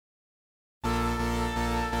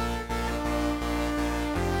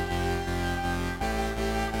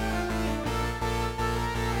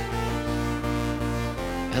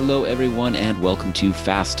Hello, everyone, and welcome to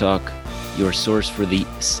Fast Talk, your source for the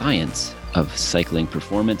science of cycling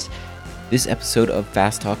performance. This episode of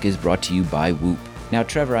Fast Talk is brought to you by Whoop. Now,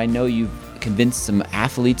 Trevor, I know you've convinced some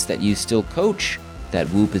athletes that you still coach that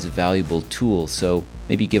Whoop is a valuable tool, so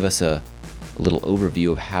maybe give us a little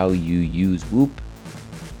overview of how you use Whoop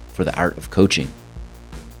for the art of coaching.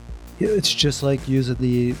 It's just like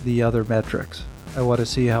using the other metrics. I want to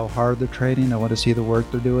see how hard they're training. I want to see the work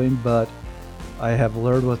they're doing, but I have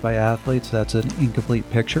learned with my athletes that's an incomplete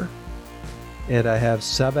picture. And I have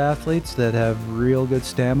sub-athletes that have real good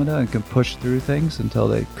stamina and can push through things until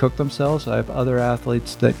they cook themselves. I have other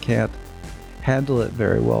athletes that can't handle it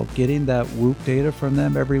very well. Getting that Whoop data from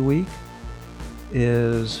them every week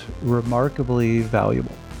is remarkably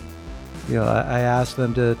valuable. You know, I asked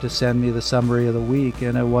them to send me the summary of the week,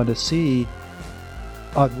 and I want to see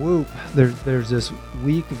on Whoop, there's this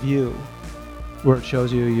week view where it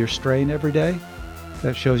shows you your strain every day.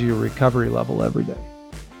 That shows you your recovery level every day.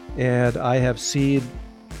 And I have seen,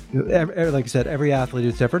 like I said, every athlete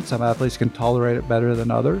is different. Some athletes can tolerate it better than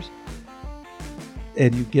others.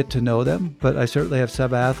 And you get to know them. But I certainly have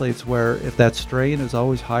some athletes where if that strain is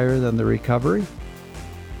always higher than the recovery,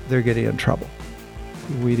 they're getting in trouble.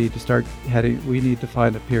 We need to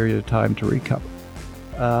find a period of time to recover.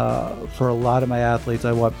 For a lot of my athletes,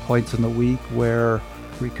 I want points in the week where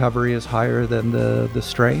recovery is higher than the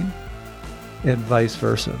strain and vice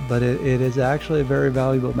versa. But it is actually a very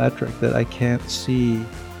valuable metric that I can't see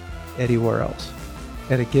anywhere else.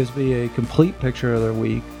 And it gives me a complete picture of their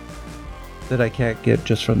week that I can't get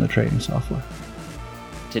just from the training software.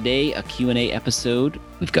 Today, a Q&A episode.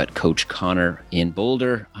 We've got Coach Connor in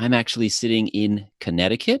Boulder. I'm actually sitting in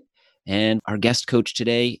Connecticut. And our guest coach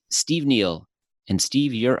today, Steve Neal. And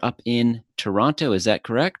Steve, you're up in Toronto, is that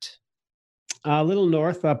correct? A little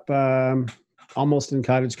north, up almost in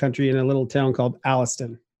cottage country in a little town called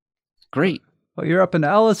Alliston. Great. Oh, you're up in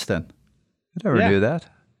Alliston. I never knew that.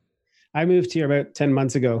 I moved here about 10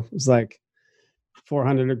 months ago. It was like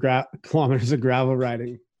 400 kilometers of gravel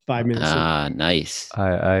riding, 5 minutes. Ah, nice.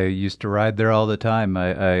 I used to ride there all the time.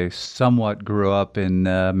 I somewhat grew up in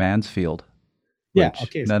Mansfield. Yeah,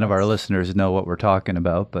 okay. None of our listeners know what we're talking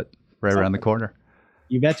about, but right around the corner.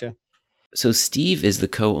 You betcha. So Steve is the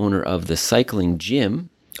co-owner of the Cycling Gym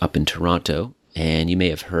up in Toronto, and you may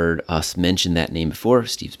have heard us mention that name before.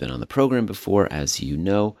 Steve's been on the program before, as you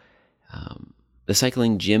know. The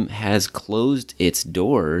Cycling Gym has closed its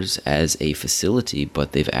doors as a facility,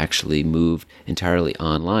 but they've actually moved entirely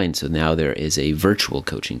online. So now there is a virtual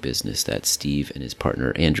coaching business that Steve and his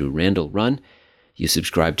partner Andrew Randall run. You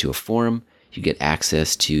subscribe to a forum, you get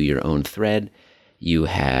access to your own thread, you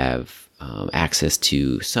have access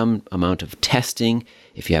to some amount of testing.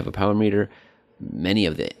 If you have a power meter, many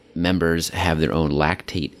of the members have their own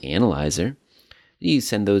lactate analyzer. You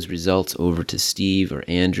send those results over to Steve or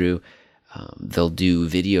Andrew. They'll do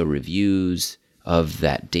video reviews of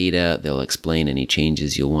that data. They'll explain any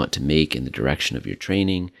changes you'll want to make in the direction of your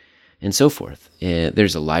training and so forth.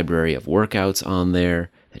 There's a library of workouts on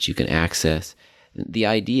there that you can access. The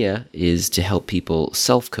idea is to help people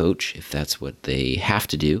self-coach, if that's what they have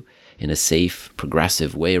to do, in a safe,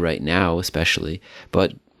 progressive way right now, especially.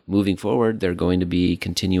 But moving forward, they're going to be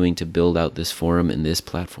continuing to build out this forum and this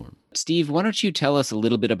platform. Steve, why don't you tell us a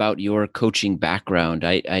little bit about your coaching background?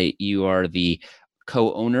 You are the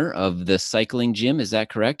co-owner of the Cycling Gym, is that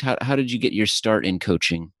correct? How did you get your start in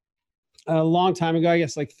coaching? A long time ago, I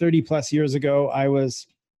guess like 30 plus years ago, I was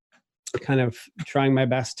kind of trying my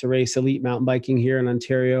best to race elite mountain biking here in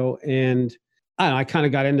Ontario. And I kind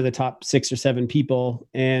of got into the top 6 or 7 people,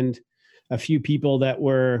 and a few people that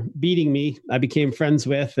were beating me, I became friends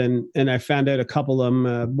with, and I found out a couple of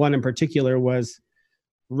them. One in particular was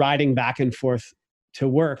riding back and forth to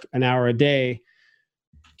work an hour a day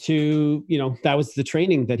that was the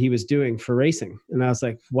training that he was doing for racing. And I was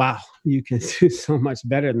like, wow, you can do so much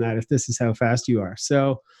better than that if this is how fast you are.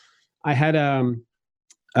 So I had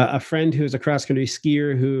a friend who was a cross-country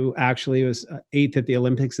skier who actually was 8th at the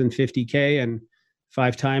Olympics in 50K and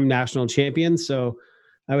 5-time national champion. So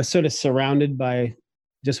I was sort of surrounded by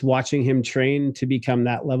just watching him train to become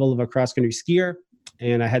that level of a cross-country skier.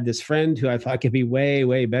 And I had this friend who I thought could be way,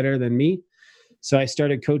 way better than me. So I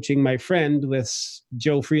started coaching my friend with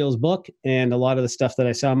Joe Friel's book and a lot of the stuff that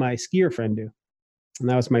I saw my skier friend do. And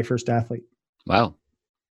that was my first athlete. Wow.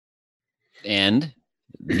 And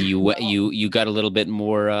you got a little bit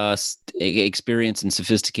more experience and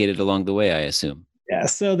sophisticated along the way, I assume. Yeah.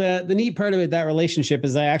 So the neat part of it, that relationship,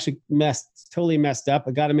 is I actually totally messed up.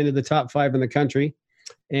 I got him into the top 5 in the country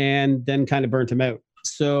and then kind of burnt him out.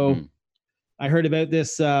 So I heard about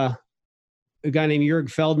this a guy named Jörg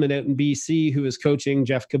Feldman out in BC who was coaching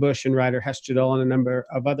Jeff Kabush and Ryder Hesjedal and a number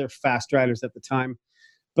of other fast riders at the time.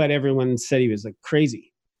 But everyone said he was like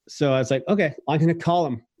crazy. So I was like, okay, I'm going to call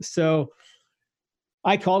him. So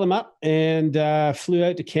I called him up and flew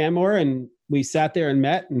out to Canmore, and we sat there and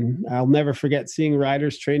met. And I'll never forget seeing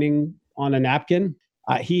riders training on a napkin.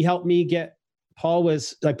 He helped me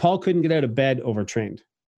Paul couldn't get out of bed overtrained.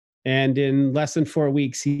 And in less than 4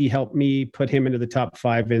 weeks, he helped me put him into the top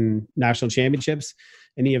 5 in national championships.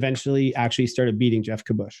 And he eventually actually started beating Jeff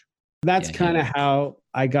Kabush. That's kind of how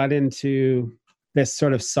I got into this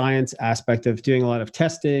sort of science aspect of doing a lot of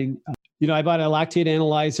testing. I bought a lactate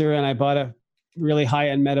analyzer and I bought a really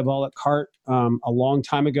high-end metabolic cart a long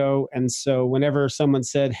time ago. And so whenever someone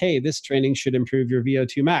said, hey, this training should improve your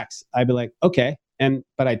VO2 max, I'd be like, okay.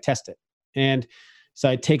 But I'd test it. And so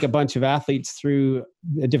I'd take a bunch of athletes through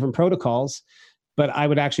different protocols, but I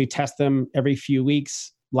would actually test them every few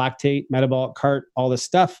weeks, lactate, metabolic cart, all this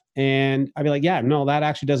stuff. And I'd be like, yeah, no, that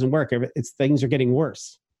actually doesn't work. Things are getting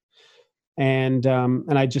worse. And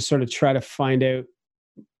I just sort of try to find out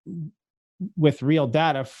with real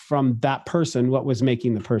data from that person what was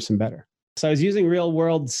making the person better. So I was using real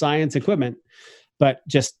world science equipment, but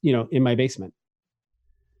just, in my basement.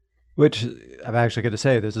 Which I'm actually going to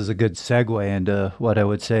say this is a good segue into what I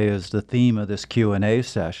would say is the theme of this Q&A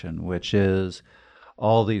session, which is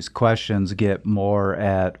all these questions get more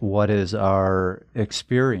at what is our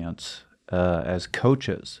experience as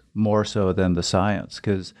coaches, more so than the science.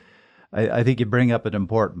 Because I think you bring up an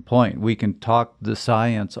important point. We can talk the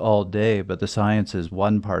science all day, but the science is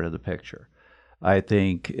one part of the picture. I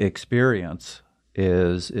think experience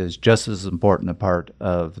is just as important a part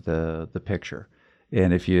of the picture.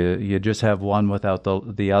 And if you just have one without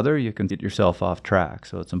the other, you can get yourself off track.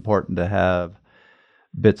 So it's important to have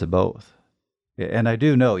bits of both. And I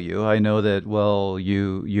do know you. I know that,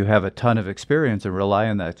 you have a ton of experience and rely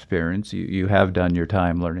on that experience. You have done your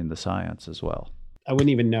time learning the science as well. I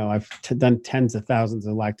wouldn't even know. I've done tens of thousands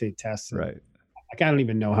of lactate tests. Right. I don't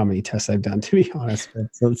even know how many tests I've done, to be honest.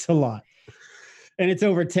 So it's a lot. And it's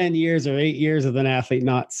over 10 years or 8 years of an athlete,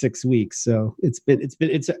 not 6 weeks. So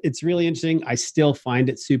it's really interesting. I still find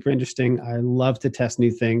it super interesting. I love to test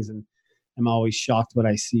new things, and I'm always shocked what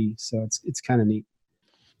I see. So it's kind of neat.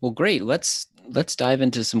 Well, great. Let's dive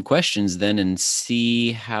into some questions then and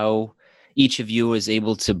see how each of you is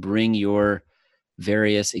able to bring your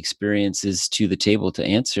various experiences to the table to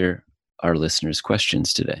answer our listeners'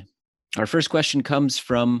 questions today. Our first question comes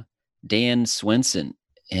from Dan Swenson,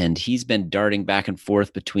 and he's been darting back and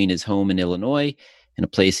forth between his home in Illinois and a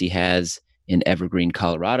place he has in Evergreen,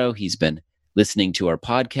 Colorado. He's been listening to our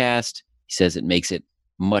podcast. He says it makes it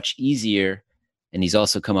much easier, and he's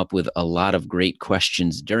also come up with a lot of great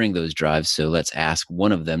questions during those drives, so let's ask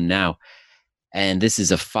one of them now. And this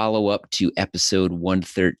is a follow-up to episode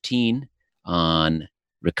 113 on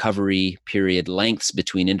recovery period lengths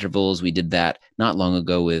between intervals. We did that not long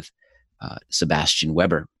ago with Sebastian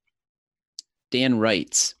Weber. Dan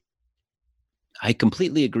writes, I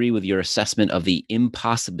completely agree with your assessment of the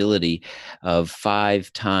impossibility of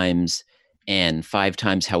 5 times and 5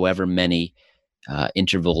 times however many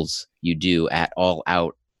intervals you do at all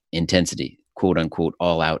out intensity, quote unquote,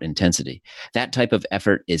 all out intensity. That type of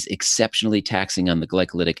effort is exceptionally taxing on the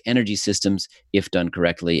glycolytic energy systems if done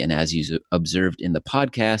correctly. And as you observed in the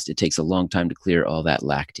podcast, it takes a long time to clear all that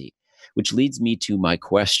lactate, which leads me to my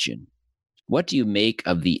question. What do you make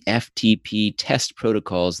of the FTP test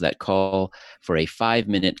protocols that call for a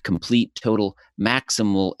 5-minute complete total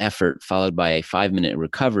maximal effort followed by a 5-minute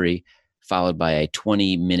recovery followed by a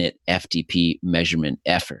 20-minute FTP measurement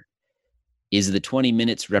effort? Is the 20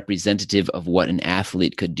 minutes representative of what an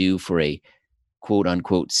athlete could do for a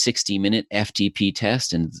quote-unquote 60-minute FTP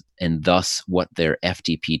test and thus what their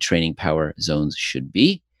FTP training power zones should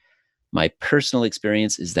be? My personal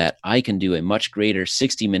experience is that I can do a much greater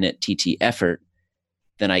 60-minute TT effort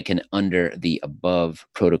than I can under the above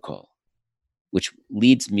protocol, which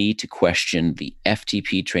leads me to question the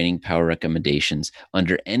FTP training power recommendations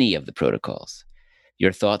under any of the protocols.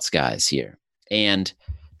 Your thoughts, guys, here. And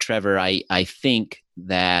Trevor, I think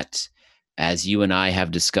that as you and I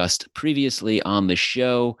have discussed previously on the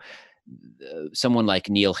show, someone like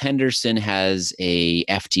Neil Henderson has a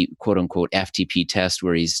quote unquote FTP test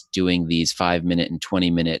where he's doing these 5-minute and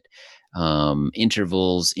 20-minute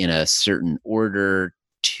intervals in a certain order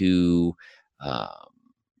to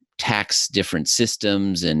tax different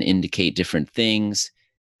systems and indicate different things.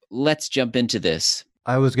 Let's jump into this.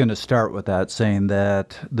 I was going to start with that, saying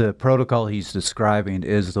that the protocol he's describing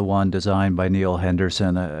is the one designed by Neil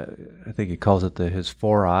Henderson. I think he calls it his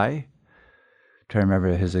 4I trying to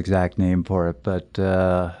remember his exact name for it, but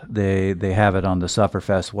they have it on the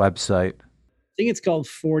Sufferfest website. I think it's called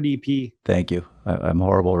 4DP. Thank you. I'm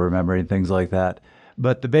horrible remembering things like that.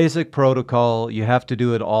 But the basic protocol, you have to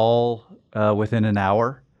do it all within an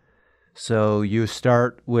hour. So you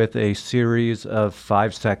start with a series of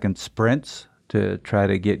 5-second sprints to try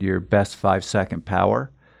to get your best 5-second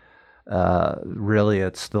power. Really,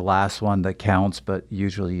 it's the last one that counts, but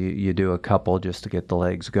usually you do a couple just to get the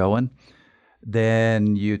legs going.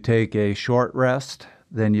 Then you take a short rest.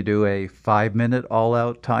 Then you do a 5-minute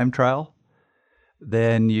all-out time trial.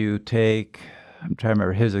 Then you take, I'm trying to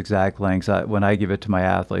remember his exact lengths. When I give it to my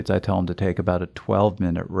athletes, I tell them to take about a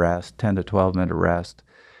 12-minute rest, 10 to 12-minute rest.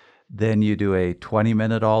 Then you do a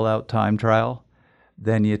 20-minute all-out time trial.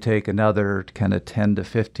 Then you take another kind of 10 to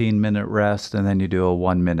 15-minute rest, and then you do a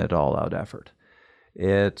 1-minute all-out effort.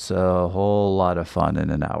 It's a whole lot of fun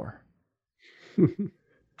in an hour.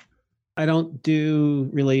 I don't do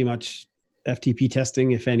really much FTP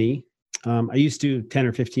testing, if any. I used to 10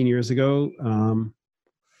 or 15 years ago.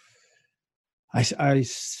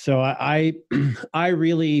 I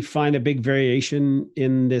really find a big variation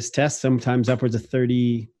in this test, sometimes upwards of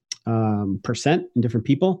 30% in different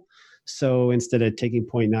people. So instead of taking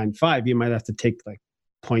 0.95, you might have to take like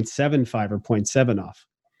 0.75 or 0.7 off.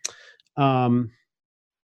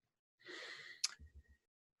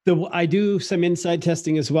 I do some inside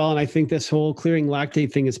testing as well. And I think this whole clearing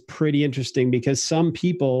lactate thing is pretty interesting because some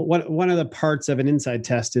people, one of the parts of an inside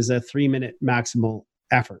test is a 3-minute maximal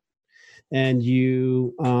effort. And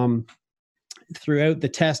you, throughout the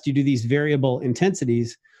test, you do these variable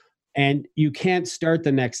intensities, and you can't start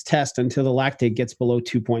the next test until the lactate gets below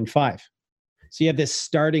 2.5. So you have this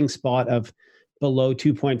starting spot of below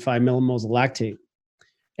 2.5 millimoles of lactate.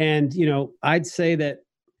 And, I'd say that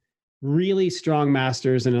really strong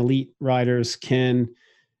masters and elite riders can,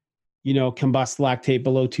 combust lactate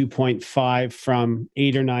below 2.5 from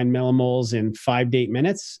 8 or 9 millimoles in 5 to 8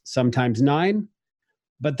 minutes, sometimes 9.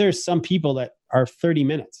 But there's some people that are 30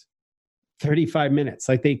 minutes, 35 minutes.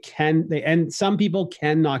 Like and some people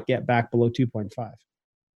cannot get back below 2.5.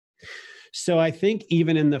 So I think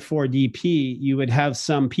even in the 4DP, you would have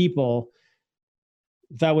some people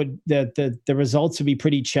that the results would be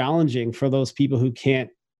pretty challenging for those people who can't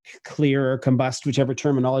clear or combust, whichever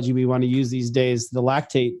terminology we want to use these days, the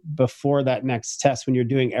lactate before that next test when you're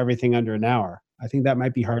doing everything under an hour. I think that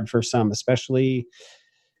might be hard for some, especially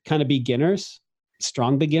kind of beginners,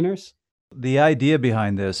 strong beginners. The idea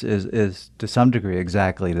behind this is to some degree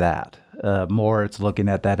exactly that. More it's looking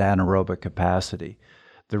at that anaerobic capacity.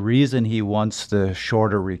 The reason he wants the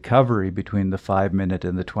shorter recovery between the 5-minute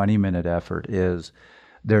and the 20-minute effort is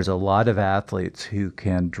there's a lot of athletes who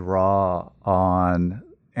can draw on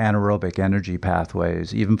anaerobic energy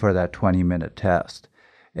pathways, even for that 20-minute test.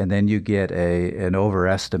 And then you get an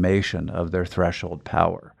overestimation of their threshold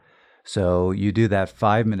power. So you do that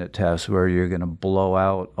 5-minute test where you're going to blow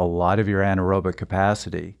out a lot of your anaerobic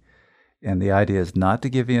capacity. And the idea is not to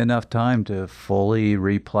give you enough time to fully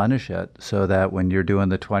replenish it so that when you're doing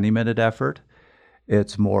the 20-minute effort,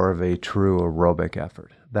 it's more of a true aerobic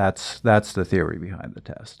effort. That's the theory behind the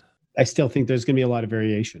test. I still think there's going to be a lot of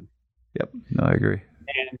variation. Yep. No, I agree.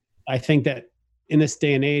 And I think that in this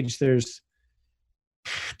day and age, there's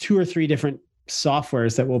 2 or 3 different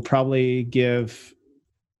softwares that will probably give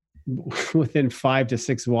within 5 to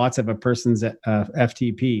 6 watts of a person's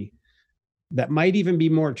FTP that might even be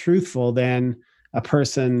more truthful than a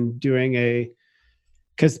person doing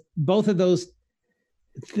because both of those,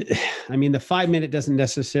 the 5-minute doesn't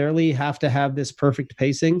necessarily have to have this perfect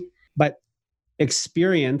pacing, but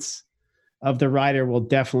experience of the rider will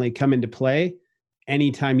definitely come into play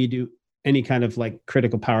anytime you do any kind of like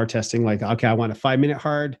critical power testing. Like, okay, I want a 5-minute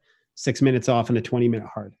hard, 6 minutes off, and a 20-minute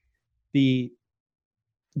hard. The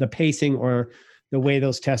pacing or the way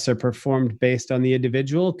those tests are performed based on the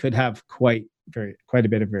individual could have quite a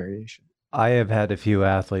bit of variation. I have had a few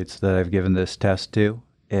athletes that I've given this test to,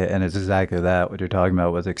 and it's exactly that, what you're talking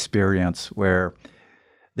about with experience, where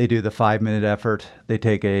they do the 5-minute effort, they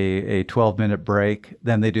take a 12-minute break,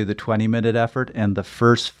 then they do the 20-minute effort, and the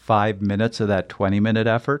first 5 minutes of that 20-minute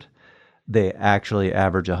effort, they actually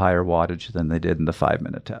average a higher wattage than they did in the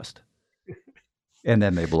 5-minute test. And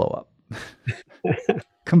then they blow up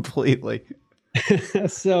completely.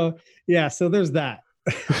 So there's that.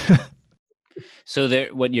 So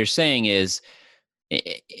what you're saying is,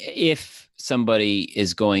 if somebody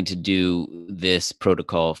is going to do this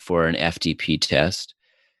protocol for an FTP test,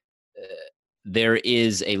 there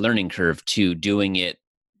is a learning curve to doing it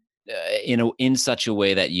in such a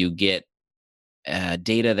way that you get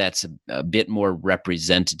data that's a bit more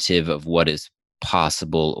representative of what is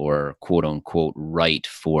possible or quote unquote right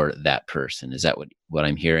for that person. Is that what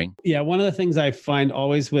I'm hearing? Yeah. One of the things I find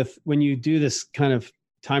always with when you do this kind of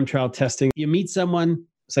time trial testing, you meet someone,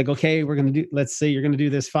 it's like, okay, let's say you're going to do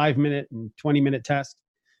this 5-minute and 20-minute test,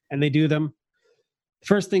 and they do them.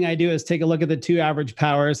 First thing I do is take a look at the two average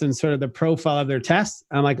powers and sort of the profile of their test.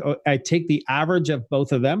 I'm like, I take the average of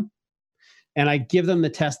both of them and I give them the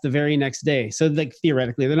test the very next day. So like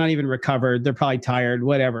theoretically, they're not even recovered. They're probably tired,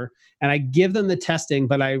 whatever. And I give them the testing,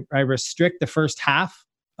 but I restrict the first half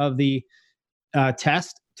of the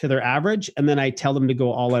test to their average. And then I tell them to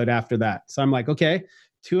go all out after that. So I'm like, okay,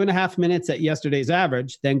 2.5 minutes at yesterday's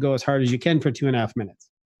average, then go as hard as you can for 2.5 minutes.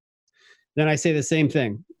 Then I say the same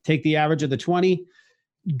thing. Take the average of the 20,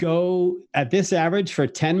 go at this average for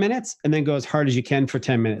 10 minutes, and then go as hard as you can for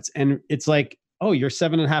 10 minutes. And it's like, oh, you're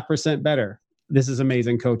 7.5% better. This is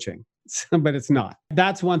amazing coaching. But it's not.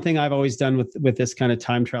 That's one thing I've always done with this kind of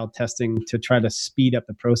time trial testing to try to speed up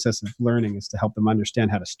the process of learning, is to help them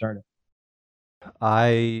understand how to start it.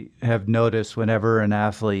 I have noticed whenever an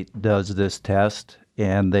athlete does this test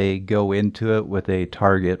and they go into it with a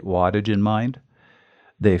target wattage in mind,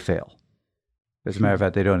 they fail. As a matter of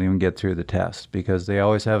fact, they don't even get through the test because they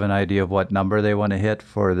always have an idea of what number they want to hit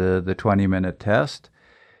for the 20-minute test,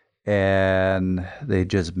 and they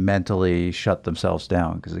just mentally shut themselves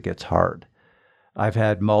down because it gets hard. I've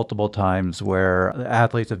had multiple times where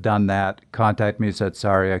athletes have done that, contact me and said,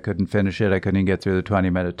 sorry, I couldn't finish it. I couldn't get through the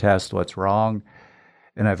 20-minute test. What's wrong?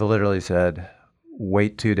 And I've literally said,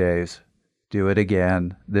 wait 2 days, do it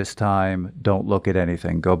again. This time, don't look at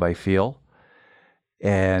anything. Go by feel.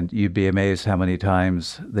 And you'd be amazed how many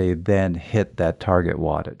times they then hit that target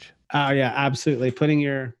wattage. Oh, yeah, absolutely. Putting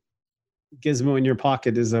your gizmo in your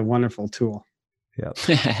pocket is a wonderful tool.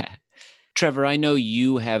 Yeah. Trevor, I know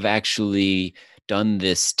you have actually done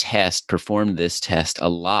this test, performed this test a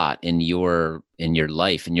lot in your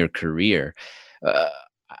life, in your career.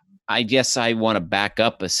 I guess I want to back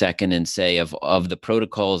up a second and say of the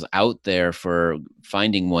protocols out there for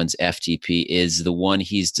finding one's FTP, is the one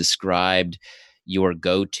he's described your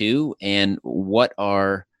go-to, and what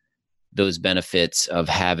are those benefits of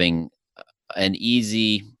having an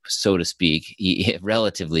easy, so to speak,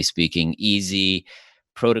 relatively speaking, easy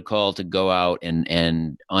protocol to go out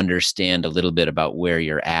and understand a little bit about where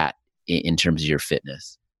you're at in terms of your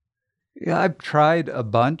fitness? Yeah, I've tried a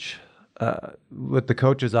bunch. With the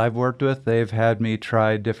coaches I've worked with, they've had me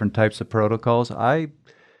try different types of protocols. I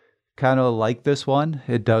kind of like this one.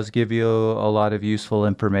 It does give you a lot of useful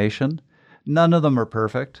information. None of them are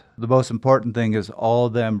perfect. The most important thing is all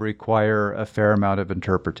of them require a fair amount of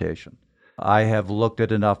interpretation. I have looked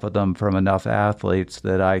at enough of them from enough athletes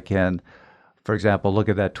that I can, for example, look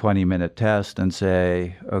at that 20-minute test and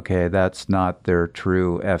say, okay, that's not their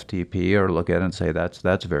true FTP, or look at it and say,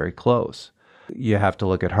 that's very close. You have to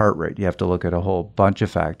look at heart rate. You have to look at a whole bunch of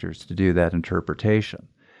factors to do that interpretation.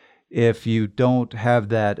 If you don't have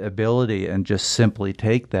that ability and just simply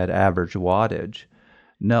take that average wattage,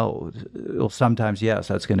 no, sometimes, yes,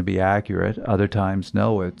 that's going to be accurate. Other times,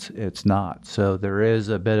 no, it's not. So there is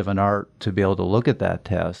a bit of an art to be able to look at that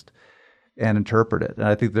test and interpret it. And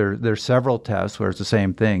I think there's several tests where it's the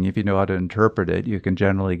same thing. If you know how to interpret it, you can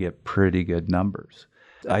generally get pretty good numbers.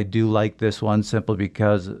 I do like this one simply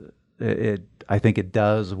because I think it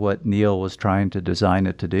does what Neil was trying to design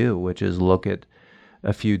it to do, which is look at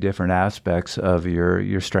a few different aspects of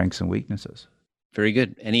your strengths and weaknesses. Very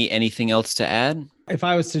good. Anything else to add? If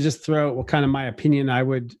I was to just throw out what kind of my opinion, I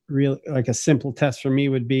would really like a simple test for me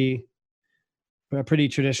would be a pretty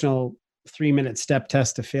traditional 3-minute step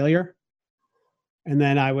test to failure. And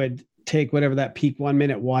then I would take whatever that peak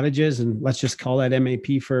 1-minute wattage is, and let's just call that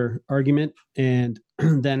MAP for argument. And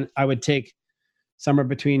then I would take somewhere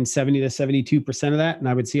between 70 to 72% of that, and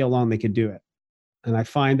I would see how long they could do it. And I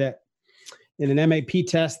find that in an MAP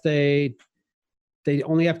test, they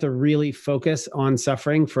only have to really focus on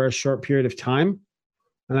suffering for a short period of time.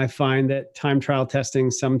 And I find that time trial testing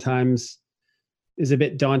sometimes is a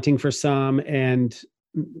bit daunting for some, and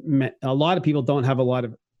a lot of people don't have a lot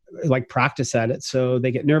of practice at it, so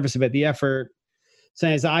they get nervous about the effort. So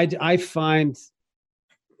as I find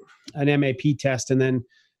an MAP test, and then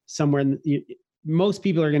somewhere most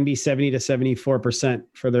people are going to be 70 to 74%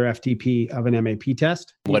 for their FTP of an MAP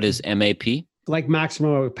test. What is MAP? Like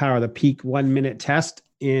maximum power, the peak 1-minute test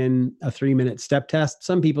in a 3-minute step test.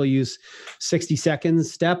 Some people use 60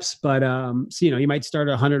 seconds steps, but so, you might start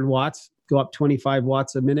at 100 watts, go up 25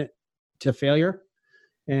 watts a minute to failure,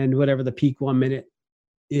 and whatever the peak 1 minute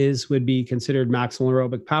is would be considered maximal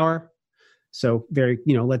aerobic power. So very,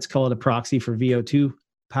 let's call it a proxy for VO2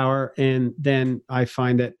 power. And then I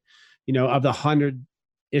find that, of the 100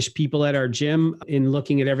 ish people at our gym. In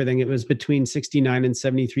looking at everything, it was between 69 and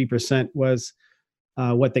 73% was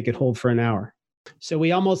what they could hold for an hour. So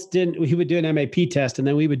we would do an MAP test, and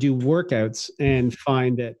then we would do workouts and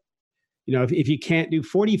find that, if you can't do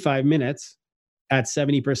 45 minutes at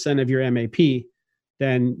 70% of your MAP,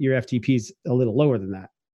 then your FTP is a little lower than that.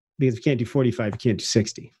 Because if you can't do 45, you can't do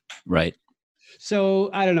 60. Right. So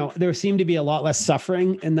I don't know. There seemed to be a lot less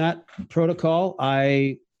suffering in that protocol.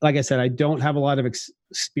 Like I said, I don't have a lot of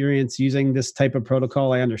experience using this type of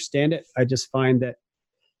protocol. I understand it. I just find that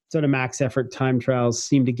sort of max effort time trials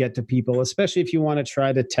seem to get to people, especially if you want to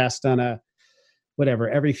try to test on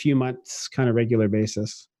every few months kind of regular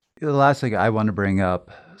basis. The last thing I want to bring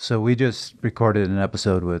up, so we just recorded an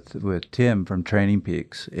episode with Tim from Training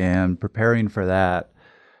Peaks, and preparing for that,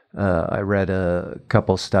 I read a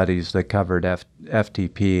couple studies that covered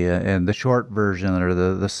FTP, and the short version or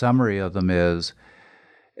the summary of them is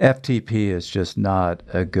FTP is just not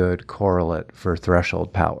a good correlate for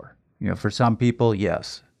threshold power. For some people,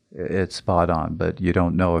 yes, it's spot on, but you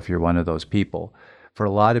don't know if you're one of those people. For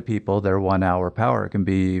a lot of people, their 1 hour power can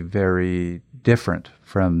be very different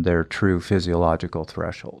from their true physiological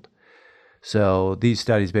threshold. So these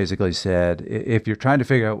studies basically said, if you're trying to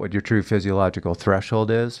figure out what your true physiological threshold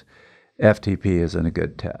is, FTP isn't a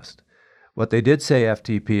good test. What they did say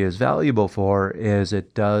FTP is valuable for is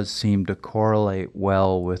it does seem to correlate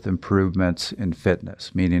well with improvements in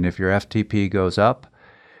fitness, meaning if your FTP goes up,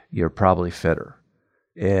 you're probably fitter.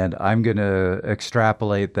 And I'm going to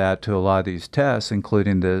extrapolate that to a lot of these tests,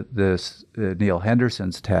 including this Neil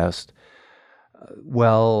Henderson's test.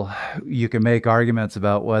 Well, you can make arguments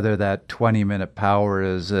about whether that 20-minute power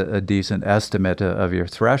is a decent estimate of your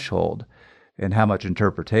threshold and how much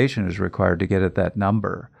interpretation is required to get at that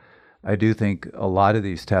number. I do think a lot of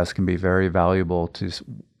these tests can be very valuable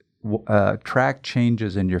to track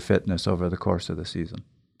changes in your fitness over the course of the season.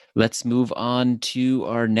 Let's move on to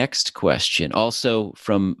our next question. Also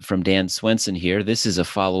from Dan Swenson here. This is a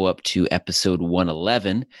follow-up to episode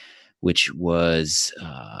 111, which was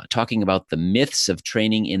talking about the myths of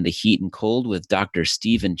training in the heat and cold with Dr.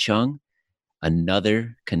 Stephen Chung,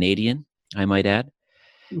 another Canadian, I might add.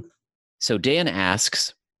 So Dan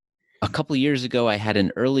asks, a couple of years ago, I had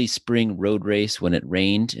an early spring road race when it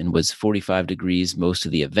rained and was 45 degrees most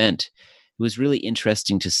of the event. It was really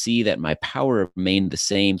interesting to see that my power remained the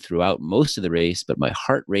same throughout most of the race, but my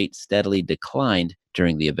heart rate steadily declined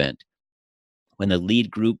during the event. When the lead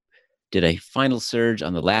group did a final surge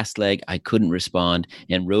on the last leg, I couldn't respond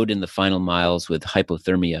and rode in the final miles with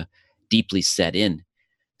hypothermia deeply set in.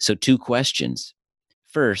 So 2 questions.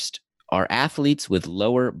 First, are athletes with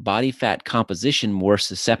lower body fat composition more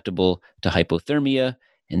susceptible to hypothermia?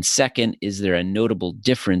 And second, is there a notable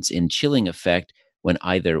difference in chilling effect when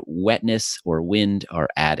either wetness or wind are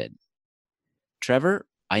added? Trevor,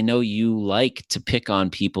 I know you like to pick on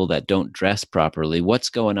people that don't dress properly. What's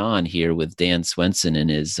going on here with Dan Swenson and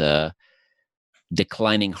his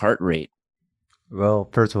declining heart rate? Well,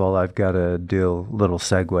 first of all, I've got to do a little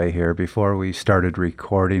segue here. Before we started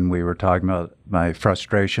recording, we were talking about my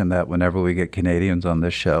frustration that whenever we get Canadians on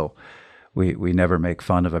this show, we never make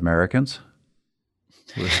fun of Americans.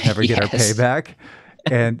 We never get our payback.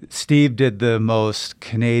 And Steve did the most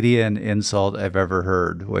Canadian insult I've ever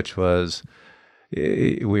heard, which was,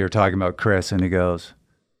 we were talking about Chris, and he goes,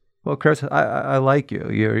 well, Chris, I like you.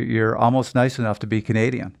 You're almost nice enough to be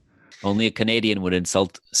Canadian. Only a Canadian would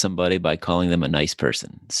insult somebody by calling them a nice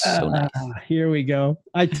person. So nice. Here we go.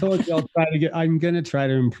 I told you I'm going to try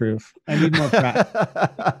to improve. I need more practice.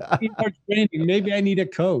 I need more training. Maybe I need a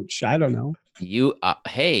coach. I don't know. You,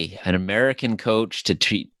 hey, an American coach to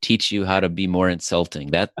teach you how to be more insulting.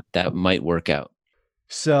 That might work out.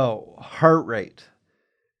 So, heart rate.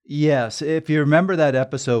 Yes, if you remember that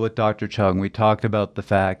episode with Dr. Chung, we talked about the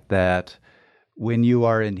fact that when you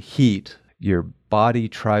are in heat, your body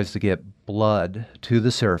tries to get blood to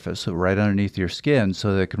the surface, so right underneath your skin,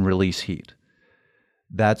 so that it can release heat.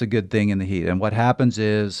 That's a good thing in the heat. And what happens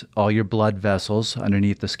is all your blood vessels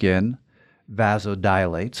underneath the skin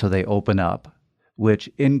vasodilate, so they open up, which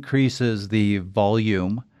increases the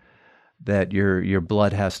volume that your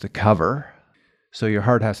blood has to cover. So your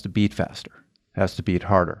heart has to beat faster, has to beat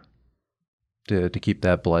harder to keep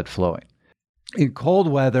that blood flowing. In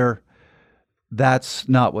cold weather, that's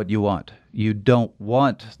not what you want. You don't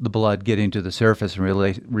want the blood getting to the surface and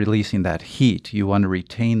releasing that heat. You want to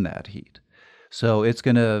retain that heat. So it's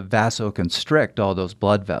going to vasoconstrict all those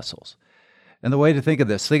blood vessels. And the way to think of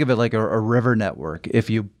this, think of it like a river network. If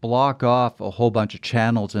you block off a whole bunch of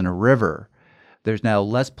channels in a river, there's now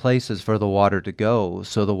less places for the water to go,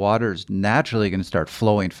 so the water's naturally going to start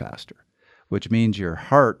flowing faster, which means your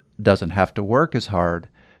heart doesn't have to work as hard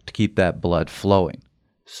to keep that blood flowing.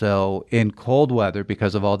 So in cold weather,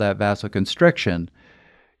 because of all that vasoconstriction,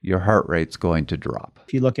 your heart rate's going to drop.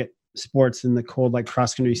 If you look at sports in the cold, like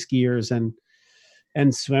cross-country skiers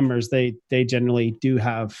and swimmers, they generally do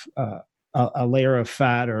have a layer of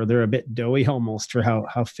fat, or they're a bit doughy almost for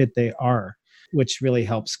how fit they are, which really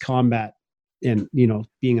helps combat and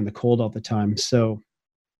being in the cold all the time. So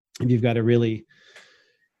if you've got a really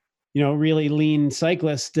lean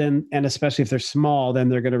cyclist, and especially if they're small, then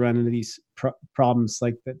they're going to run into these problems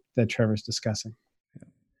like that Trevor's discussing.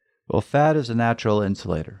 Well, fat is a natural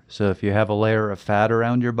insulator. So if you have a layer of fat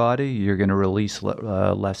around your body, you're going to release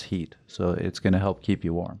less heat. So it's going to help keep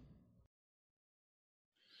you warm.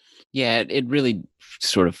 Yeah, it really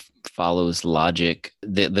sort of follows logic.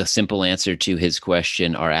 The simple answer to his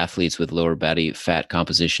question, are athletes with lower body fat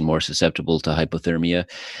composition more susceptible to hypothermia?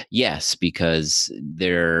 Yes, because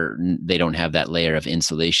they don't have that layer of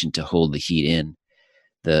insulation to hold the heat in.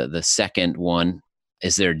 The second one,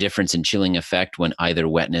 is there a difference in chilling effect when either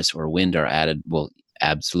wetness or wind are added? Well,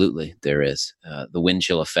 absolutely, there is. The wind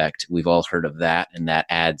chill effect, we've all heard of that, and that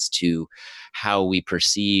adds to how we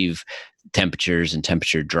perceive temperatures and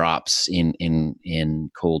temperature drops in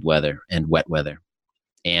cold weather and wet weather.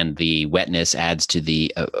 And the wetness adds to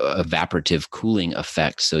the evaporative cooling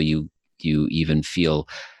effect, so you even feel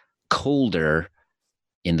colder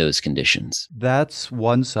in those conditions. That's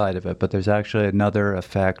one side of it, but there's actually another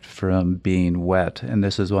effect from being wet. And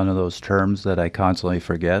this is one of those terms that I constantly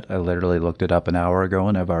forget. I literally looked it up an hour ago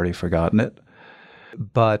and I've already forgotten it.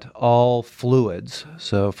 But all fluids,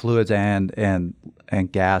 so fluids and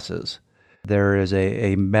gases, there is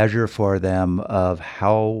a measure for them of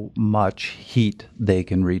how much heat they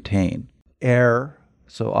can retain. Air,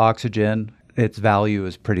 so oxygen, its value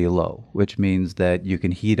is pretty low, which means that you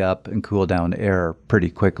can heat up and cool down air pretty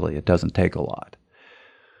quickly. It doesn't take a lot.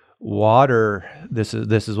 Water, this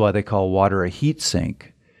is why they call water a heat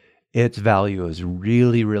sink. Its value is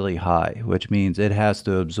really, really high, which means it has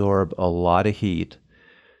to absorb a lot of heat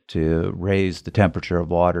to raise the temperature of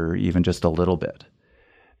water even just a little bit.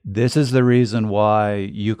 This is the reason why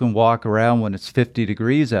you can walk around when it's 50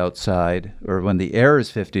 degrees outside, or when the air is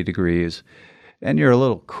 50 degrees, and you're a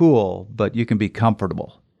little cool, but you can be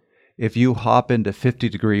comfortable. If you hop into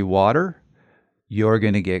 50-degree water, you're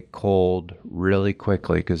going to get cold really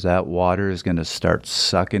quickly, because that water is going to start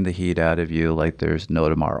sucking the heat out of you like there's no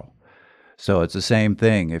tomorrow. So it's the same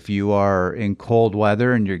thing. If you are in cold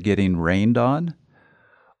weather and you're getting rained on,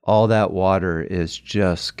 all that water is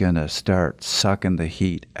just going to start sucking the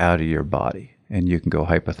heat out of your body, and you can go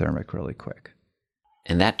hypothermic really quick.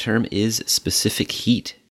 And that term is specific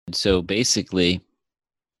heat. So basically,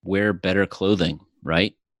 wear better clothing,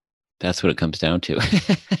 right? That's what it comes down to.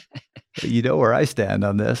 You know where I stand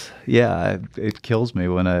on this. Yeah, it kills me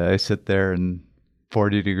when I sit there in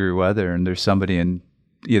 40-degree weather and there's somebody in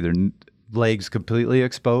either legs completely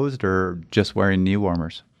exposed or just wearing knee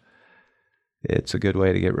warmers. It's a good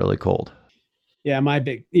way to get really cold. Yeah, my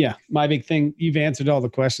big thing, you've answered all the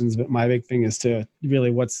questions, but my big thing is to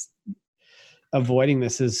really what's avoiding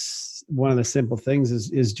this is one of the simple things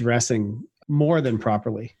is dressing more than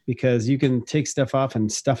properly, because you can take stuff off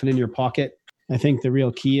and stuff it in your pocket. I think the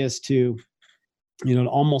real key is to, to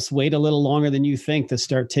almost wait a little longer than you think to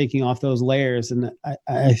start taking off those layers. And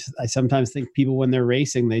I sometimes think people, when they're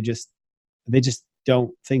racing, they just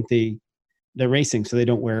don't think they're racing, so they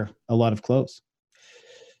don't wear a lot of clothes.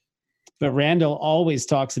 But Randall always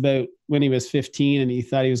talks about when he was 15 and he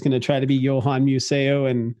thought he was going to try to be Johan Museeuw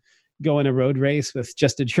and go in a road race with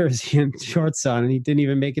just a jersey and shorts on, and he didn't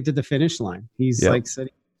even make it to the finish line. He's like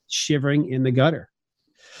shivering in the gutter.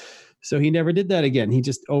 So he never did that again. He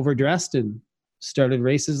just overdressed and started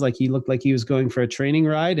races like he looked like he was going for a training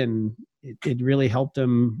ride, and it really helped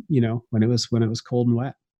him, when it was cold and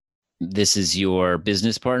wet. This is your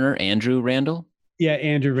business partner, Andrew Randall? Yeah,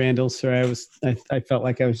 Andrew Randall. Sorry, I felt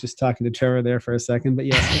like I was just talking to Trevor there for a second, but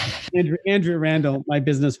yes, Andrew Randall, my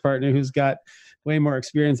business partner, who's got way more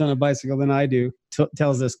experience on a bicycle than I do,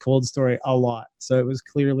 tells this cold story a lot. So it was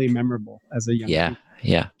clearly memorable as a young kid.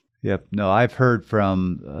 Yeah. Yep. No, I've heard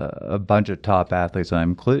from a bunch of top athletes.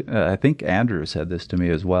 I think Andrew said this to me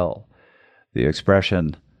as well. The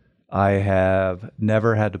expression, I have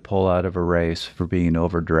never had to pull out of a race for being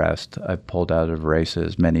overdressed. I've pulled out of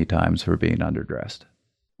races many times for being underdressed.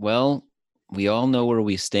 Well, we all know where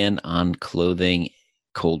we stand on clothing,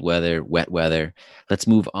 cold weather, wet weather. Let's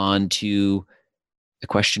move on to a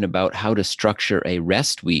question about how to structure a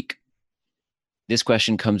rest week. This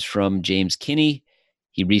question comes from James Kinney.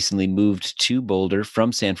 He recently moved to Boulder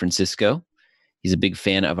from San Francisco. He's a big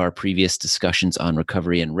fan of our previous discussions on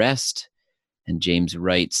recovery and rest. And James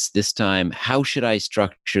writes, this time, how should I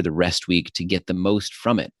structure the rest week to get the most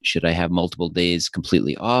from it? Should I have multiple days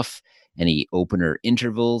completely off? Any opener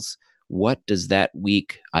intervals? What does that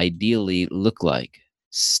week ideally look like?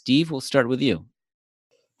 Steve, we'll start with you.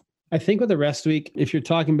 I think with the rest week, if you're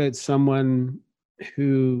talking about someone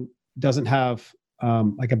who doesn't have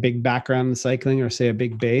like a big background in cycling or say a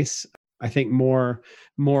big base, I think more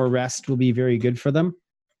rest will be very good for them.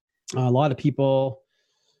 A lot of people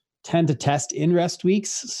tend to test in rest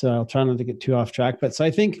weeks, so I'll try not to get too off track. But so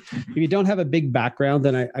I think if you don't have a big background,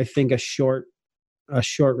 then I think a short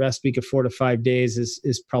rest week of 4 to 5 days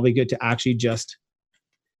is probably good to actually just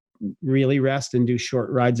really rest and do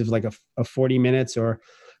short rides of like a 40 minutes or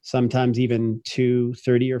sometimes even 2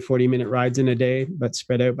 30 or 40 minute rides in a day, but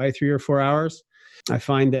spread out by 3 or 4 hours. I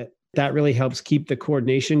find that really helps keep the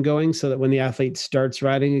coordination going so that when the athlete starts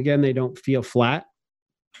riding again, they don't feel flat.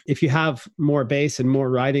 If you have more base and more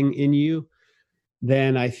riding in you,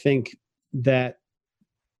 then I think that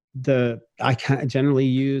I can generally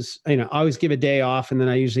use, I always give a day off, and then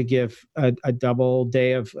I usually give a double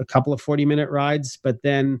day of a couple of 40-minute rides, but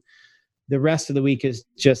then the rest of the week is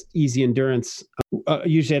just easy endurance,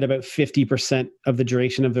 usually at about 50% of the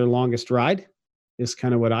duration of their longest ride is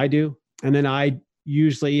kind of what I do. And then I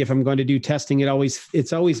usually, if I'm going to do testing,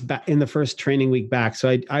 it's always back in the first training week back.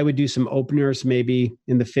 So I would do some openers maybe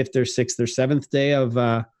in the 5th or 6th or 7th day of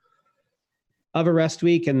a rest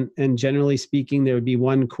week. And generally speaking, there would be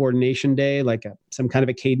one coordination day, like some kind of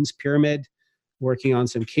a cadence pyramid, working on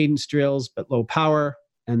some cadence drills, but low power.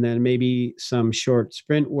 And then maybe some short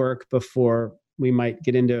sprint work before we might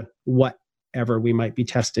get into whatever we might be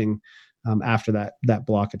testing after that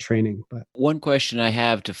block of training. But one question I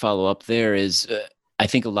have to follow up there is, I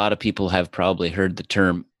think a lot of people have probably heard the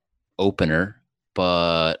term opener,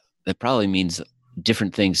 but that probably means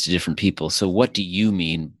different things to different people. So what do you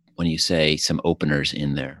mean when you say some openers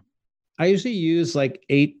in there? I usually use like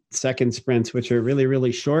 8-second sprints, which are really,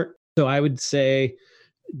 really short. So I would say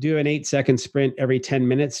do an 8-second sprint every 10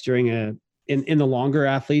 minutes during in the longer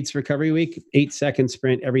athletes recovery week, 8-second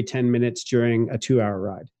sprint every 10 minutes during a 2-hour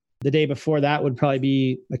ride. The day before that would probably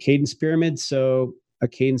be a cadence pyramid. So a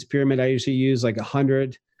cadence pyramid, I usually use like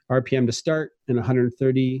 100 RPM to start and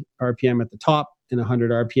 130 RPM at the top and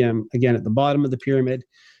 100 RPM again at the bottom of the pyramid,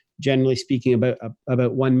 generally speaking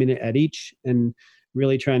about 1 minute at each, and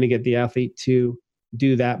really trying to get the athlete to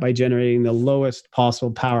do that by generating the lowest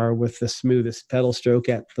possible power with the smoothest pedal stroke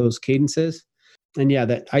at those cadences. And yeah,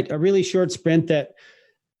 a really short sprint that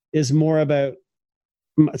is more about,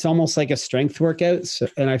 it's almost like a strength workout. So,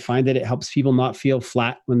 and I find that it helps people not feel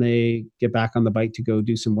flat when they get back on the bike to go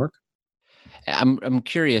do some work. I'm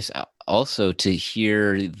curious also to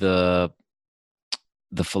hear the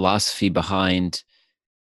philosophy behind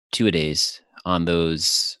 2-a-days on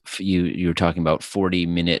those. You were talking about 40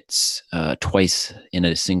 minutes twice in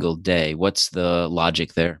a single day. What's the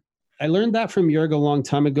logic there? I learned that from Jörg a long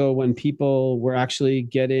time ago when people were actually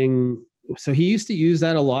getting, so he used to use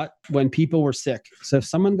that a lot when people were sick. So if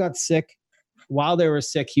someone got sick while they were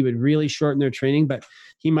sick, he would really shorten their training, but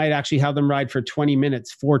he might actually have them ride for 20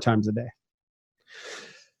 minutes 4 times a day.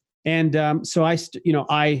 And so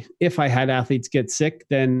if I had athletes get sick,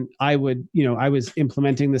 then I would, I was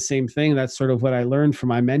implementing the same thing. That's sort of what I learned from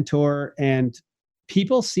my mentor. And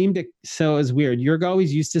people seem to, so it's weird. Jörg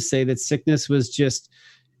always used to say that sickness was just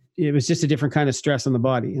a different kind of stress on the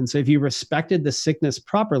body. And so if you respected the sickness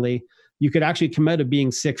properly, you could actually come out of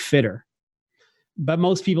being sick fitter. But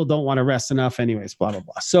most people don't want to rest enough anyways, blah, blah,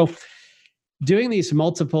 blah. So doing these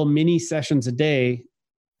multiple mini sessions a day,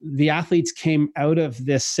 the athletes came out of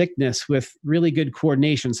this sickness with really good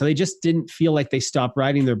coordination. So they just didn't feel like they stopped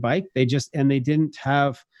riding their bike. They didn't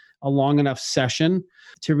have a long enough session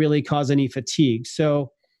to really cause any fatigue.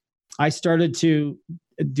 So I started to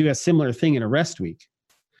do a similar thing in a rest week.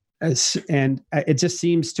 And it just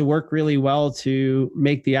seems to work really well to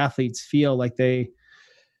make the athletes feel like they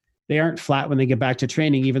aren't flat when they get back to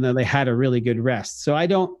training, even though they had a really good rest. So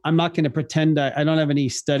I'm not going to pretend I don't have any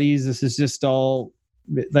studies. This is just all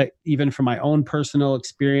like even from my own personal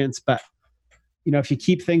experience. But, if you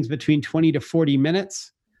keep things between 20 to 40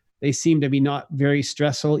 minutes, they seem to be not very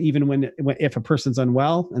stressful, even if a person's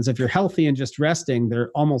unwell. And so if you're healthy and just resting,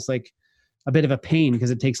 they're almost like a bit of a pain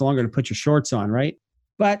because it takes longer to put your shorts on, right?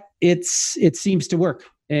 But it seems to work.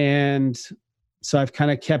 And so I've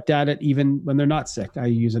kind of kept at it even when they're not sick. I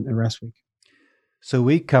use it in a rest week. So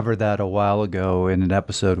we covered that a while ago in an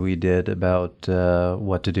episode we did about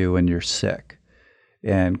what to do when you're sick.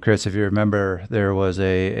 And Chris, if you remember, there was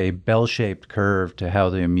a bell-shaped curve to how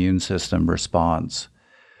the immune system responds,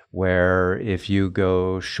 where if you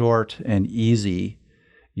go short and easy,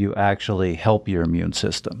 you actually help your immune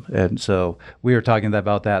system. And so we were talking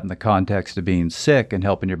about that in the context of being sick and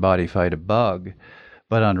helping your body fight a bug.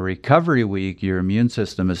 But on a recovery week, your immune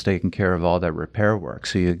system is taking care of all that repair work.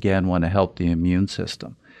 So you again want to help the immune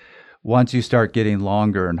system. Once you start getting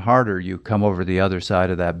longer and harder, you come over the other side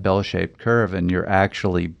of that bell-shaped curve and you're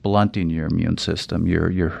actually blunting your immune system.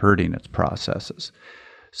 You're hurting its processes.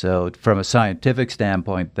 So from a scientific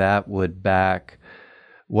standpoint, that would back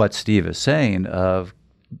what Steve is saying of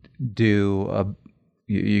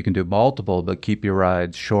you can do multiple, but keep your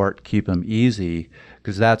rides short, keep them easy,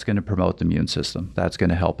 because that's going to promote the immune system. That's going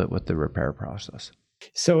to help it with the repair process.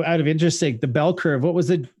 So out of interest, the bell curve, what was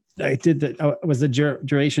it? Was the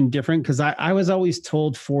duration different? Because I was always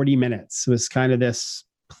told 40 minutes was kind of this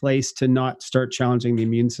place to not start challenging the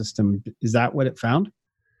immune system. Is that what it found?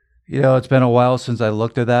 It's been a while since I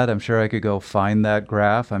looked at that. I'm sure I could go find that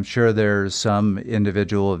graph. I'm sure there's some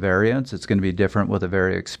individual variance. It's going to be different with a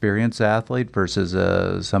very experienced athlete versus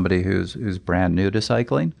somebody who's brand new to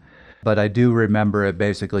cycling. But I do remember it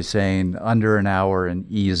basically saying under an hour and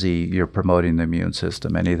easy, you're promoting the immune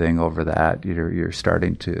system. Anything over that, you're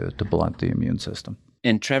starting to blunt the immune system.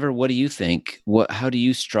 And Trevor, what do you think? How do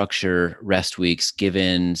you structure rest weeks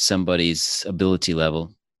given somebody's ability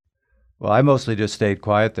level? Well, I mostly just stayed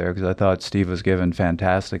quiet there because I thought Steve was giving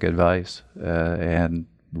fantastic advice and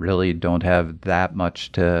really don't have that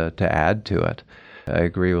much to add to it. I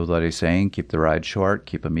agree with what he's saying. Keep the ride short,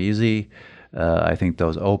 keep them easy. I think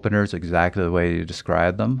those openers, exactly the way you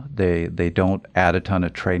described them, they don't add a ton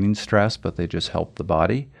of training stress, but they just help the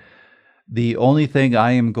body. The only thing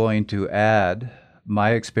I am going to add,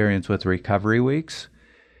 my experience with recovery weeks,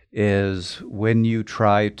 is when you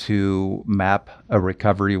try to map a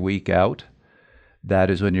recovery week out, that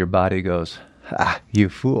is when your body goes, you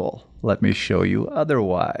fool, let me show you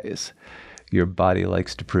otherwise. Your body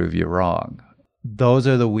likes to prove you wrong. Those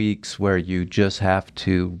are the weeks where you just have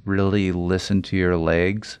to really listen to your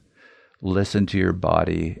legs, listen to your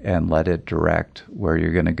body, and let it direct where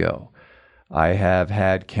you're going to go. I have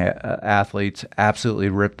had athletes absolutely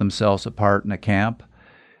rip themselves apart in a camp,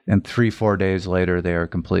 and 3-4 days later, they are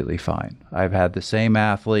completely fine. I've had the same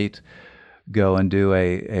athlete go and do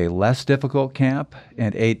a less difficult camp,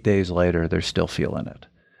 and 8 days later, they're still feeling it.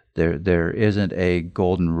 There isn't a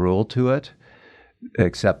golden rule to it,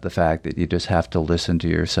 except the fact that you just have to listen to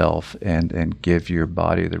yourself and give your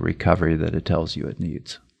body the recovery that it tells you it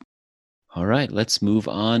needs. All right, let's move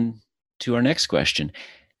on to our next question.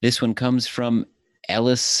 This one comes from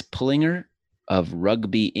Ellis Pullinger of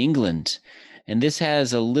Rugby England. And this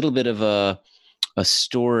has a little bit of a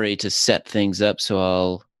story to set things up, so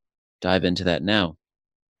I'll dive into that now.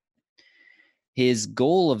 His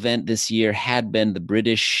goal event this year had been the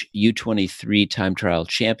British U23 Time Trial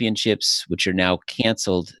Championships, which are now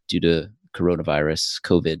canceled due to coronavirus,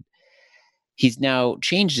 COVID. He's now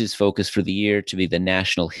changed his focus for the year to be the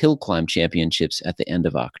National Hill Climb Championships at the end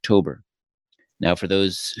of October. Now, for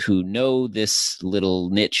those who know this little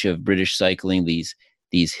niche of British cycling,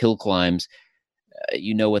 these hill climbs,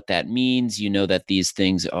 you know what that means. You know that these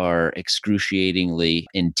things are excruciatingly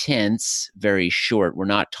intense, very short. We're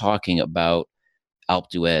not talking about Alpe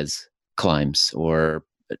d'Huez climbs or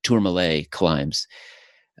Tourmalet climbs.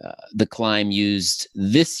 The climb used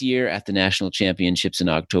this year at the National Championships in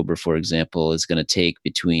October, for example, is going to take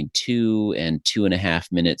between 2 and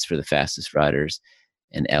 2.5 minutes for the fastest riders,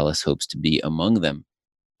 and Ellis hopes to be among them.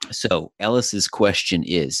 So Ellis's question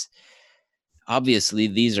is, obviously,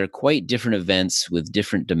 these are quite different events with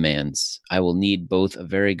different demands. I will need both a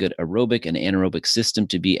very good aerobic and anaerobic system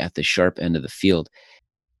to be at the sharp end of the field.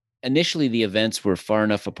 Initially, the events were far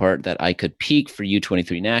enough apart that I could peak for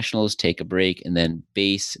U23 Nationals, take a break, and then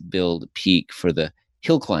base build peak for the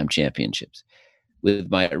Hill Climb Championships.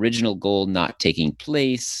 With my original goal not taking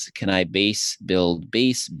place, can I base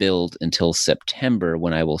build until September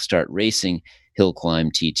when I will start racing Hill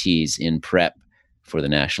Climb TTs in prep for the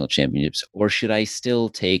National Championships, or should I still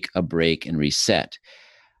take a break and reset?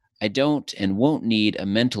 I don't and won't need a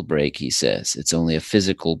mental break, he says. It's only a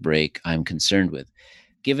physical break I'm concerned with.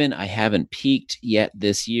 Given I haven't peaked yet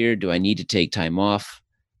this year, do I need to take time off?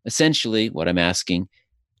 Essentially, what I'm asking,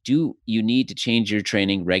 do you need to change your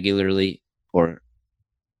training regularly, or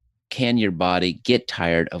can your body get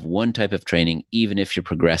tired of one type of training even if you're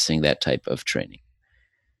progressing that type of training?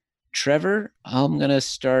 Trevor, I'm going to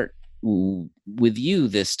start with you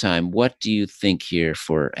this time. What do you think here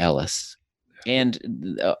for Ellis?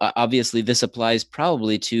 And obviously, this applies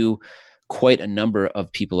probably to quite a number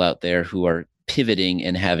of people out there who are pivoting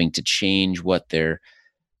and having to change what their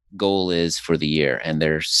goal is for the year. And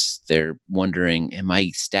they're wondering, am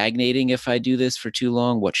I stagnating if I do this for too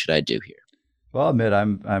long? What should I do here? Well, I'll admit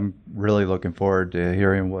I'm really looking forward to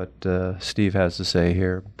hearing what Steve has to say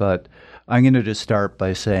here. But I'm going to just start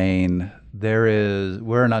by saying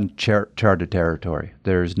we're in uncharted territory.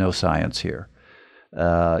 There's no science here.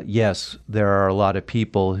 Yes, there are a lot of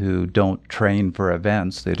people who don't train for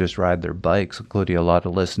events; they just ride their bikes, including a lot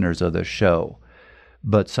of listeners of this show.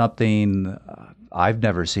 But something I've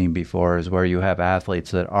never seen before is where you have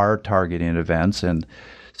athletes that are targeting events and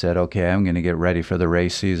said, okay, I'm going to get ready for the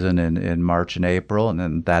race season in March and April. And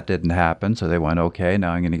then that didn't happen. So they went, okay,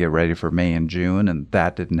 now I'm going to get ready for May and June. And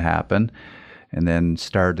that didn't happen. And then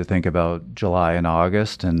started to think about July and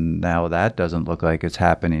August. And now that doesn't look like it's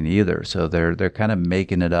happening either. So they're kind of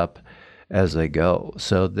making it up as they go.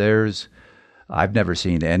 So I've never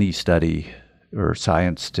seen any study or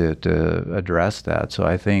science to address that. So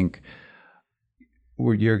I think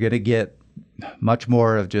you're going to get much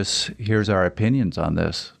more of just, here's our opinions on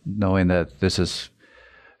this, knowing that this is,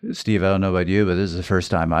 Steve, I don't know about you, but this is the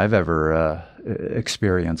first time I've ever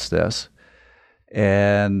experienced this.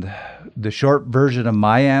 And the short version of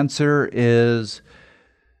my answer is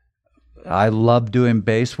I love doing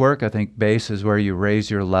base work. I think base is where you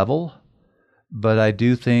raise your level. But I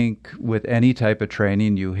do think with any type of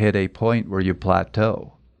training, you hit a point where you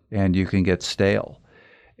plateau and you can get stale.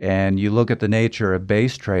 And you look at the nature of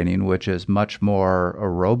base training, which is much more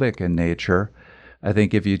aerobic in nature. I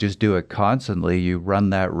think if you just do it constantly, you run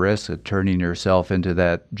that risk of turning yourself into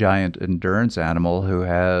that giant endurance animal who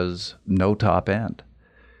has no top end.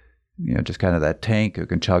 You know, just kind of that tank who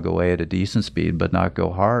can chug away at a decent speed but not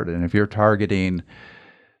go hard. And if you're targeting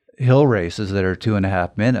hill races that are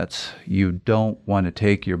 2.5 minutes, you don't want to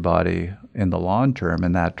take your body in the long term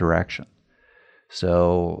in that direction.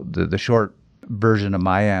 So the short version of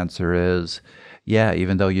my answer is, yeah,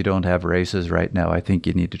 even though you don't have races right now, I think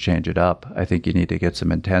you need to change it up. I think you need to get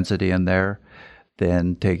some intensity in there,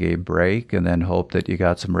 then take a break, and then hope that you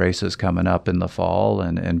got some races coming up in the fall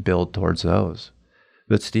and build towards those.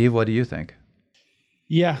 But Steve, what do you think?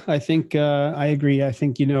 Yeah, I think I agree. I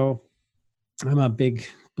think, I'm a big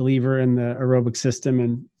believer in the aerobic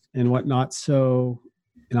system and whatnot. So,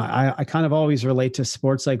 I kind of always relate to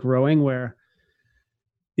sports like rowing, where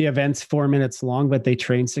the event's 4 minutes long, but they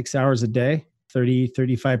train 6 hours a day,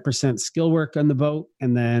 35% skill work on the boat.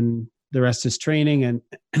 And then the rest is training.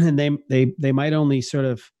 And they might only sort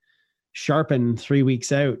of sharpen 3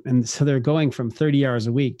 weeks out. And so they're going from 30 hours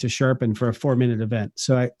a week to sharpen for a 4-minute event.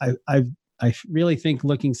 So I really think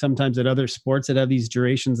looking sometimes at other sports that have these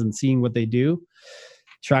durations and seeing what they do.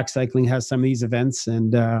 Track cycling has some of these events.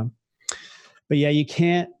 And, but yeah, you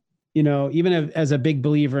can't, even as a big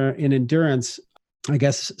believer in endurance, I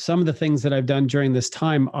guess some of the things that I've done during this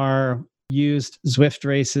time are used Zwift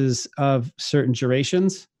races of certain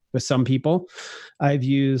durations with some people. I've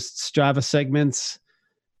used Strava segments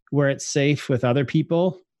where it's safe with other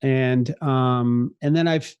people. And then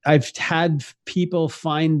I've had people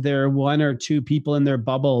find their 1 or 2 people in their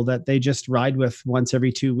bubble that they just ride with once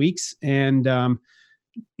every 2 weeks. And, kind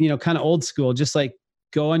of old school, just like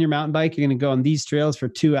go on your mountain bike. You're going to go on these trails for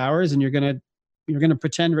 2 hours and you're going to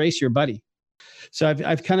pretend race your buddy. So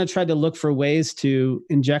I've kind of tried to look for ways to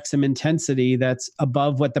inject some intensity that's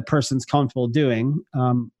above what the person's comfortable doing.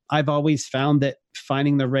 I've always found that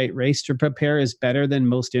finding the right race to prepare is better than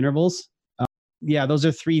most intervals. Those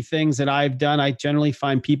are 3 things that I've done. I generally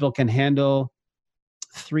find people can handle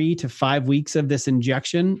 3 to 5 weeks of this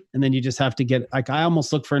injection. And then you just have to get, I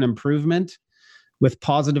almost look for an improvement with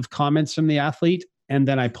positive comments from the athlete. And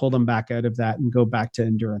then I pull them back out of that and go back to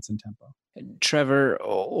endurance and tempo. Trevor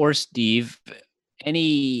or Steve,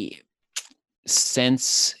 any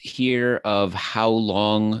sense here of how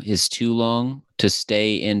long is too long to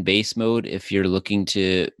stay in base mode if you're looking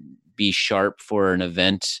to be sharp for an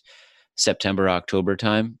event September, October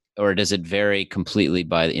time? Or does it vary completely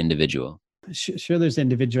by the individual? Sure, there's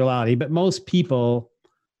individuality, but most people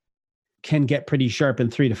can get pretty sharp in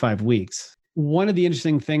 3 to 5 weeks. One of the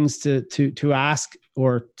interesting things to ask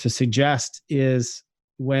or to suggest is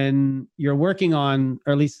when you're working on,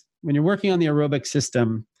 or at least when you're working on the aerobic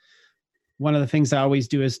system, one of the things I always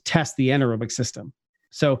do is test the anaerobic system.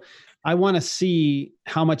 So I want to see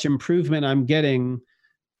how much improvement I'm getting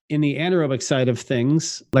in the anaerobic side of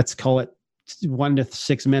things. Let's call it 1 to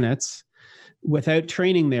 6 minutes without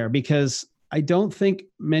training there, because I don't think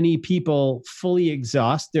many people fully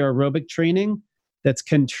exhaust their aerobic training that's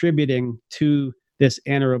contributing to this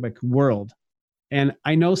anaerobic world. And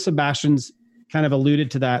I know Sebastian's kind of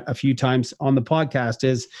alluded to that a few times on the podcast,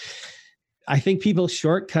 is I think people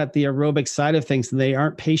shortcut the aerobic side of things and they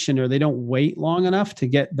aren't patient or they don't wait long enough to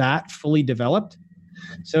get that fully developed.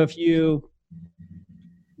 So if you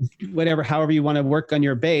however you want to work on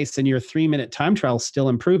your base, and your 3-minute time trial is still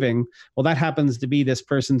improving, well, that happens to be this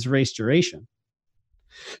person's race duration.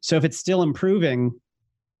 So if it's still improving,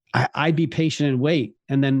 I'd be patient and wait.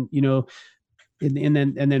 And then, and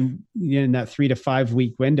then in that 3 to 5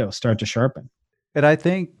 week window, start to sharpen. And I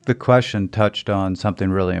think the question touched on something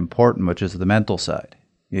really important, which is the mental side.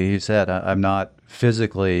 You said, I'm not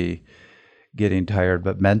physically getting tired,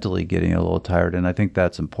 but mentally getting a little tired. And I think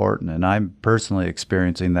that's important. And I'm personally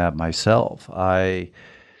experiencing that myself. I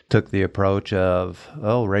took the approach of,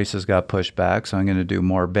 races got pushed back, so I'm going to do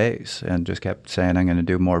more base, and just kept saying I'm going to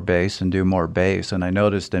do more base and do more base. And I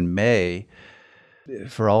noticed in May,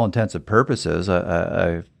 for all intents and purposes,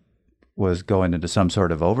 I was going into some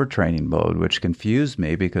sort of overtraining mode, which confused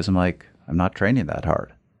me because I'm like, I'm not training that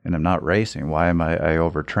hard and I'm not racing. Why am I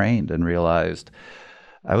overtrained? And realized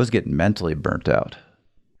I was getting mentally burnt out.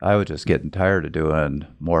 I was just getting tired of doing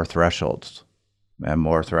more thresholds and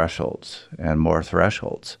more thresholds and more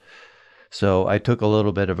thresholds. So I took a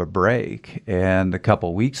little bit of a break, and a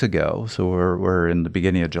couple weeks ago, so we're in the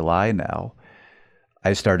beginning of July now,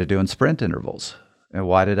 I started doing sprint intervals. And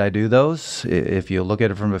why did I do those? If you look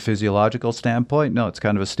at it from a physiological standpoint, no, it's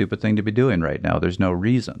kind of a stupid thing to be doing right now. There's no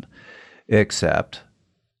reason, except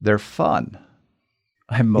they're fun.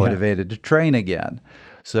 I'm motivated to train again.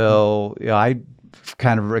 So I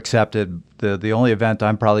kind of accepted the only event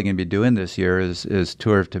I'm probably going to be doing this year is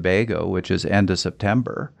Tour of Tobago, which is end of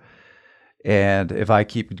September. And if I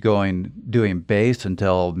keep doing base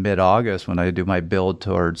until mid-August when I do my build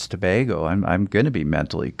towards Tobago, I'm going to be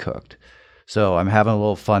mentally cooked. So I'm having a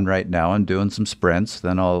little fun right now and doing some sprints.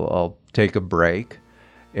 Then I'll take a break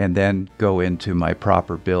and then go into my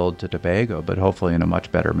proper build to Tobago, but hopefully in a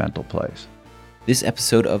much better mental place. This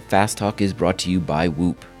episode of Fast Talk is brought to you by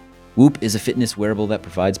Whoop. Whoop is a fitness wearable that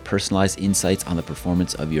provides personalized insights on the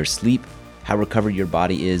performance of your sleep, how recovered your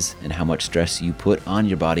body is, and how much stress you put on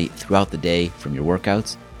your body throughout the day from your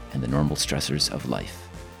workouts and the normal stressors of life.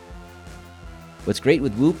 What's great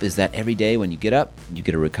with Whoop is that every day when you get up, you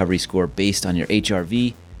get a recovery score based on your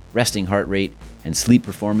HRV, resting heart rate, and sleep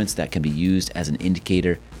performance that can be used as an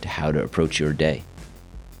indicator to how to approach your day.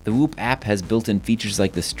 The Whoop app has built-in features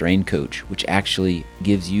like the Strain Coach, which actually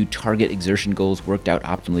gives you target exertion goals worked out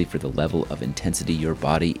optimally for the level of intensity your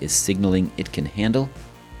body is signaling it can handle,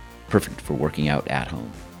 perfect for working out at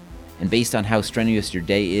home. And based on how strenuous your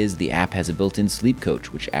day is, the app has a built-in sleep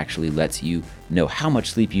coach, which actually lets you know how much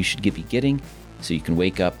sleep you should be getting so you can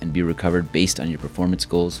wake up and be recovered based on your performance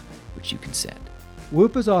goals, which you can set.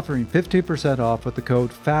 Whoop is offering 15% off with the code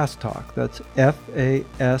FASTTALK. That's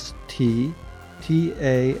FASTTALK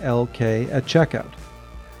at checkout.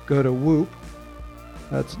 Go to Whoop,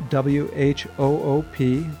 that's WHOOP.com,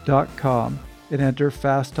 and enter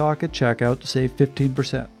FastTalk at checkout to save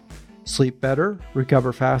 15%. Sleep better,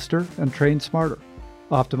 recover faster, and train smarter.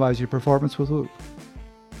 Optimize your performance with Whoop.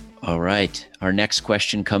 All right. Our next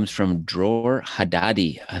question comes from Dror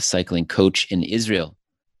Haddadi, a cycling coach in Israel.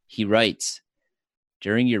 He writes,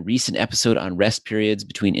 during your recent episode on rest periods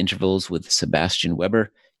between intervals with Sebastian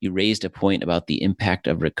Weber, you raised a point about the impact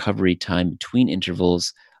of recovery time between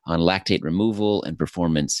intervals on lactate removal and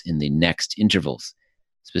performance in the next intervals.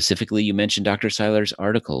 Specifically, you mentioned Dr. Seiler's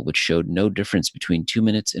article, which showed no difference between 2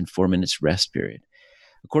 minutes and 4 minutes rest period.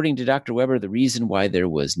 According to Dr. Weber, the reason why there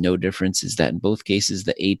was no difference is that in both cases,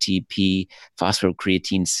 the ATP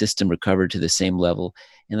phosphocreatine system recovered to the same level,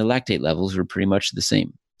 and the lactate levels were pretty much the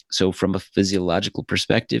same. So from a physiological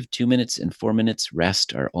perspective, 2 minutes and 4 minutes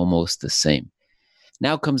rest are almost the same.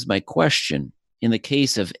 Now comes my question. In the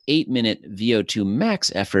case of 8-minute VO2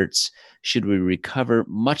 max efforts, should we recover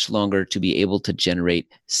much longer to be able to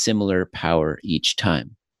generate similar power each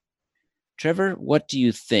time? Trevor, what do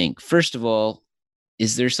you think? First of all,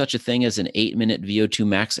 is there such a thing as an 8-minute VO2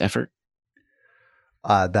 max effort?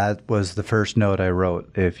 That was the first note I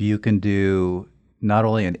wrote. If you can do not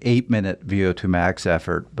only an 8-minute VO2 max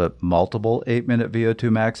effort, but multiple 8-minute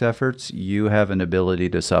VO2 max efforts, you have an ability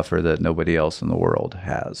to suffer that nobody else in the world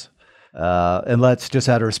has. And let's just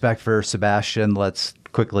out of respect for Sebastian, let's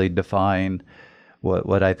quickly define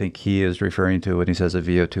what I think he is referring to when he says a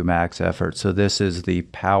VO2 max effort. So this is the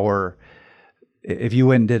power. If you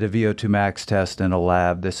went and did a VO2 max test in a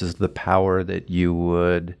lab, this is the power that you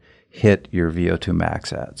would hit your VO2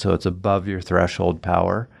 max at. So it's above your threshold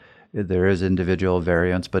power. There is individual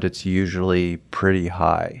variance, but it's usually pretty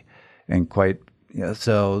high and quite,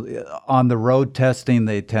 so on the road testing,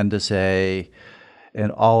 they tend to say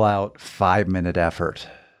an all-out 5-minute effort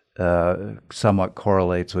somewhat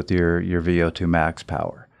correlates with your VO2 max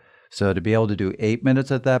power. So to be able to do 8 minutes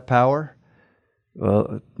at that power,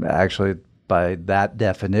 well, actually, by that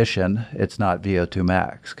definition, it's not VO2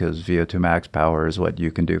 max, because VO2 max power is what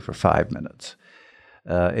you can do for 5 minutes.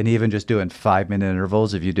 And even just doing 5-minute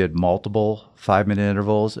intervals, if you did multiple 5-minute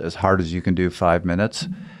intervals as hard as you can do 5 minutes,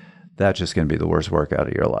 that's just going to be the worst workout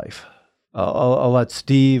of your life. I'll let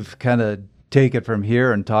Steve kind of take it from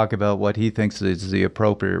here and talk about what he thinks is the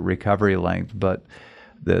appropriate recovery length. But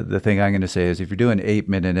the thing I'm going to say is if you're doing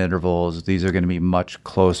 8-minute intervals, these are going to be much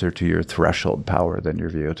closer to your threshold power than your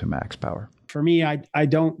VO2 max power. For me, I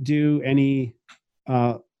don't do any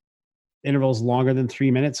intervals longer than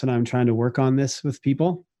 3 minutes when I'm trying to work on this with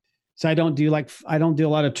people. So I don't do a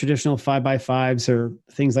lot of traditional 5x5s or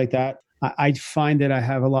things like that. I find that I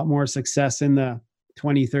have a lot more success in the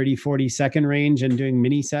 20, 30, 40 second range and doing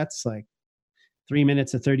mini sets, like 3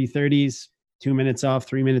 minutes of 30-30s, 2 minutes off,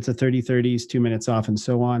 3 minutes of 30-30s, 2 minutes off, and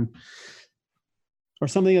so on. Or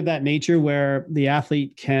something of that nature where the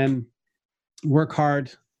athlete can work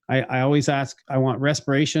hard. I always ask, I want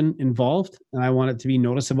respiration involved, and I want it to be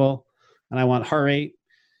noticeable, and I want heart rate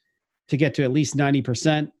to get to at least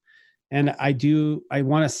 90%. And I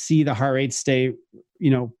want to see the heart rate stay,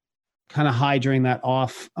 kind of high during that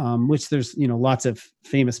off, which there's, lots of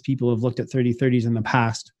famous people who have looked at 30-30s in the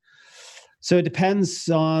past. So it depends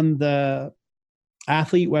on the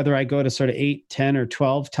athlete, whether I go to sort of 8, 10, or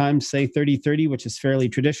 12 times, say 30-30, which is fairly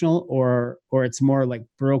traditional, or it's more like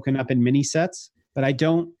broken up in mini sets. But I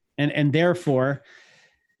don't, and therefore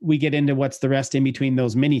we get into what's the rest in between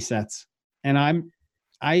those mini sets. And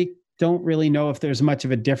I don't really know if there's much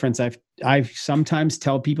of a difference. I've sometimes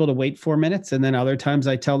tell people to wait 4 minutes, and then other times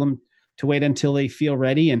I tell them to wait until they feel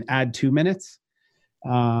ready and add 2 minutes.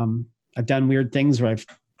 I've done weird things where I've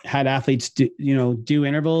had athletes do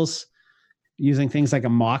intervals using things like a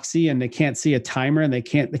Moxy, and they can't see a timer, and they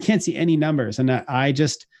can't see any numbers. And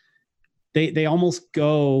they almost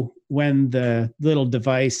go when the little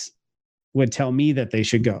device would tell me that they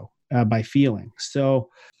should go by feeling. So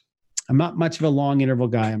I'm not much of a long interval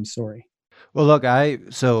guy. I'm sorry. Well, look, I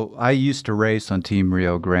used to race on Team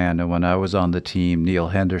Rio Grande, and when I was on the team, Neil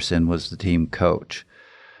Henderson was the team coach.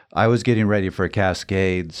 I was getting ready for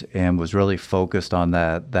Cascades and was really focused on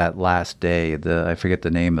that last day. I forget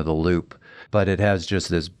the name of the loop, but it has just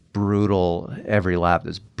this brutal, every lap,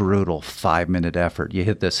 this brutal 5-minute effort. You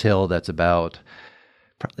hit this hill that's about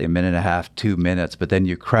probably 1.5, 2 minutes, but then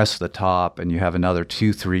you crest the top and you have another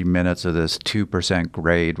 2-3 minutes of this 2%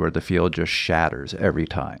 grade where the field just shatters every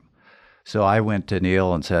time. So I went to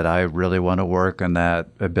Neil and said, I really want to work on that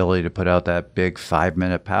ability to put out that big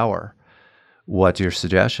 5-minute power. What's your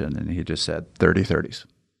suggestion? And he just said 30-30s.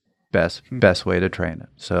 Best way to train it.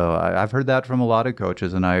 So I've heard that from a lot of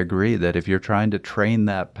coaches, and I agree that if you're trying to train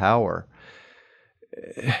that power,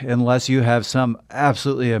 unless you have some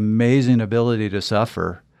absolutely amazing ability to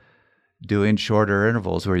suffer, doing shorter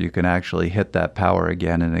intervals where you can actually hit that power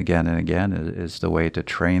again and again and again is the way to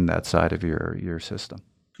train that side of your system.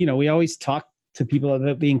 We always talk to people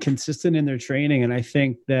about being consistent in their training, and I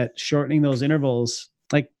think that shortening those intervals,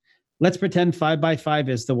 let's pretend 5x5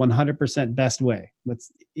 is the 100% best way.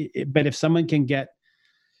 But if someone can get,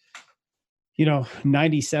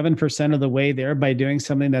 97% of the way there by doing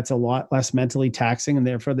something that's a lot less mentally taxing, and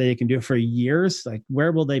therefore they can do it for years,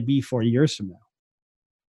 where will they be 4 years from now?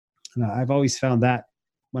 And I've always found that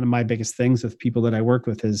one of my biggest things with people that I work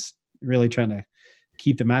with is really trying to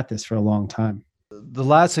keep them at this for a long time. The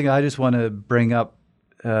last thing I just want to bring up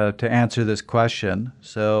to answer this question.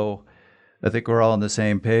 So I think we're all on the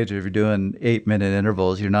same page. If you're doing 8-minute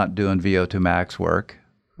intervals, you're not doing VO2 max work.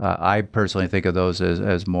 I personally think of those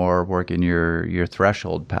as more working your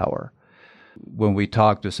threshold power. When we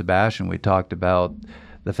talked to Sebastian, we talked about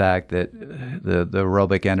the fact that the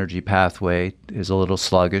aerobic energy pathway is a little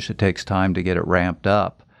sluggish. It takes time to get it ramped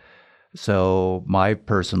up. So my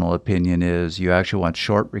personal opinion is you actually want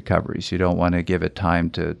short recoveries. You don't want to give it time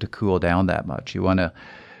to cool down that much. You want to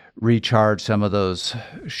recharge some of those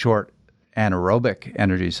short anaerobic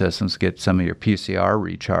energy systems, get some of your PCR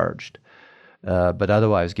recharged, but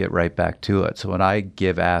otherwise get right back to it. So when I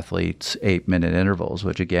give athletes 8-minute intervals,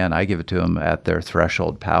 which again, I give it to them at their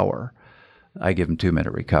threshold power, I give them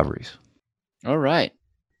 2-minute recoveries. All right.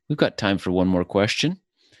 We've got time for one more question.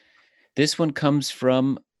 This one comes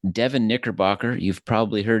from Devin Knickerbocker. You've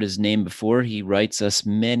probably heard his name before. He writes us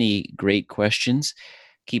many great questions.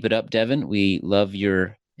 Keep it up, Devin. We love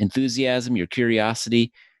your enthusiasm, your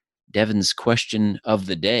curiosity. Devin's question of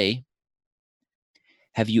the day: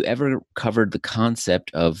 have you ever covered the concept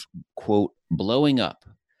of, quote, blowing up?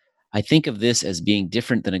 I think of this as being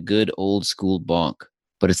different than a good old school bonk,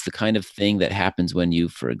 but it's the kind of thing that happens when you,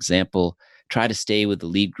 for example, try to stay with the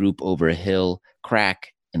lead group over a hill,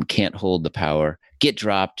 crack, and can't hold the power, get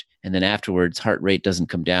dropped, And then afterwards, heart rate doesn't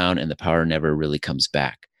come down and the power never really comes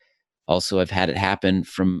back. Also, I've had it happen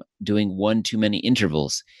from doing one too many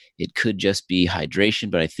intervals. It could just be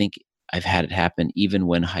hydration, but I think I've had it happen even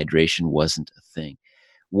when hydration wasn't a thing.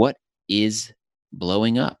 What is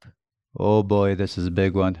blowing up? Oh boy, this is a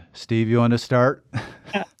big one. Steve, you want to start?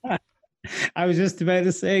 I was just about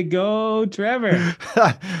to say, go, Trevor.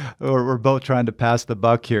 We're both trying to pass the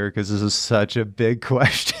buck here because this is such a big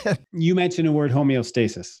question. You mentioned the word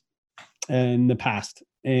homeostasis in the past,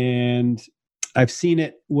 and I've seen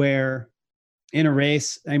it where in a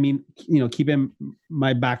race, I mean, keep in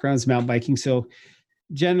my background is mountain biking. So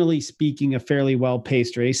generally speaking, a fairly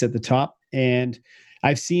well-paced race at the top. And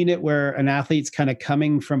I've seen it where an athlete's kind of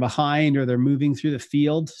coming from behind, or they're moving through the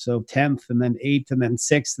field. So 10th and then 8th and then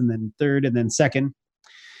 6th and then 3rd and then 2nd.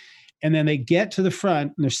 And then they get to the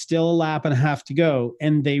front and there's still a lap and a half to go.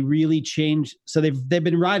 And they really change. So they've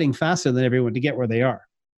been riding faster than everyone to get where they are.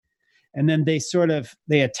 And then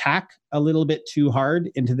they attack a little bit too hard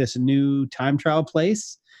into this new time trial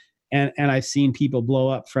place. And I've seen people blow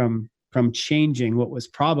up from changing what was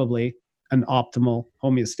probably an optimal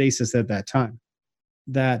homeostasis at that time.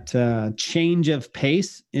 That change of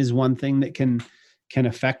pace is one thing that can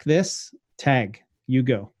affect this. Tag, you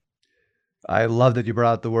go. I love that you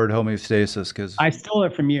brought up the word homeostasis because I stole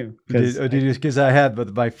it from you. Because I had,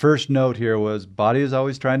 but my first note here was body is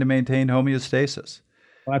always trying to maintain homeostasis.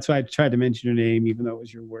 Well, that's why I tried to mention your name, even though it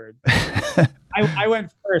was your word. I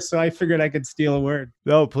went first, so I figured I could steal a word.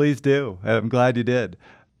 No, please do. I'm glad you did.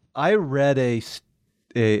 I read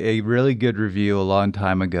a really good review a long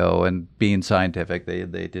time ago, and being scientific, they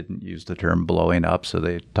didn't use the term blowing up, so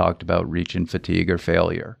they talked about reaching fatigue or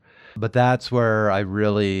failure. But that's where I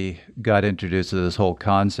really got introduced to this whole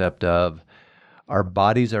concept of our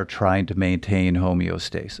bodies are trying to maintain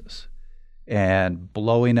homeostasis. And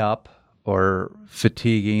blowing up or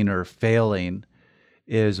fatiguing or failing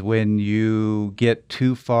is when you get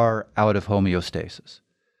too far out of homeostasis.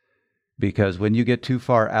 Because when you get too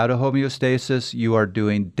far out of homeostasis, you are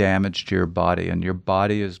doing damage to your body, and your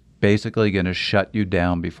body is basically going to shut you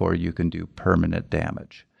down before you can do permanent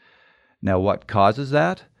damage. Now, what causes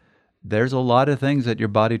that? There's a lot of things that your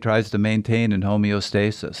body tries to maintain in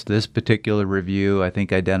homeostasis. This particular review, I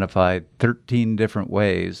think, identified 13 different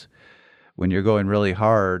ways. When you're going really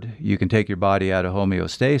hard, you can take your body out of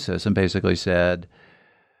homeostasis, and basically said,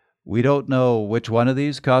 we don't know which one of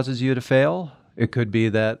these causes you to fail. It could be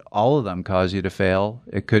that all of them cause you to fail.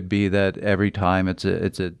 It could be that every time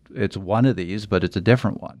it's one of these, but it's a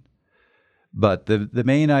different one. But the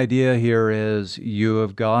main idea here is you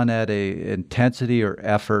have gone at a intensity or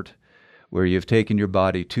effort where you've taken your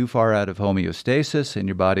body too far out of homeostasis, and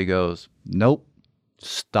your body goes, nope,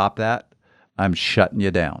 stop that. I'm shutting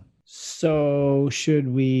you down. So should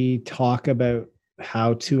we talk about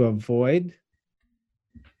how to avoid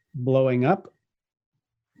blowing up?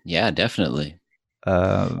 Yeah, definitely.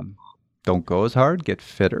 Don't go as hard, get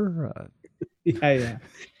fitter. Yeah.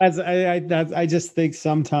 I just think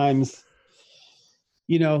sometimes,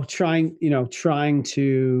 trying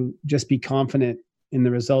to just be confident in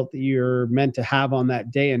the result that you're meant to have on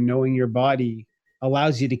that day, and knowing your body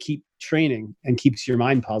allows you to keep training and keeps your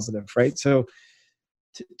mind positive, right? So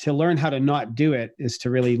to learn how to not do it is to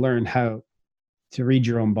really learn how to read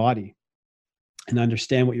your own body and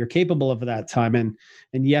understand what you're capable of at that time. And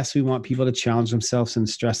yes, we want people to challenge themselves and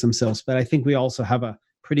stress themselves, but I think we also have a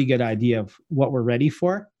pretty good idea of what we're ready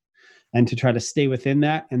for, and to try to stay within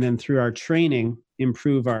that. And then through our training,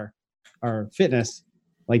 improve our fitness,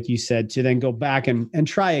 like you said, to then go back and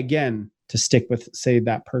try again to stick with, say,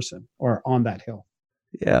 that person or on that hill.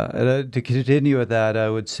 Yeah. To continue with that, I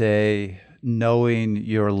would say knowing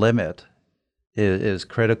your limit is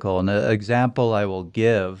critical. And an example I will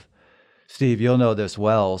give, Steve, you'll know this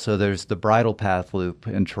well. So there's the Bridle Path Loop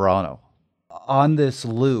in Toronto. On this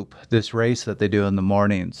loop, this race that they do in the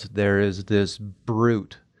mornings, there is this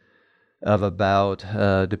brute of about,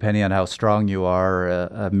 depending on how strong you are,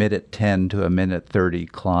 a minute 10 to a minute 30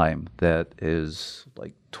 climb that is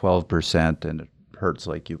like 12%, and it hurts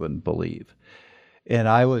like you wouldn't believe. And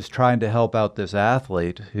I was trying to help out this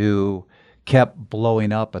athlete who kept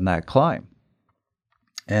blowing up in that climb.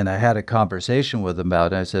 And I had a conversation with him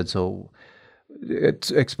about it. I said, so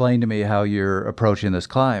explain to me how you're approaching this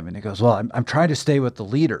climb. And he goes, well, I'm trying to stay with the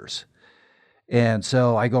leaders. And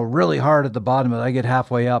so I go really hard at the bottom, and I get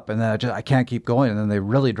halfway up, and then I can't keep going, and then they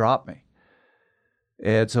really drop me.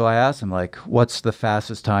 And so I asked him, like, what's the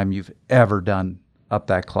fastest time you've ever done up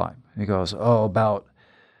that climb? And he goes, oh, about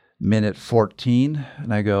minute 14.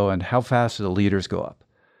 And I go, and how fast do the leaders go up?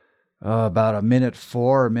 About a minute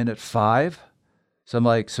 4 or minute 5. So I'm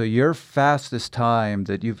like, so your fastest time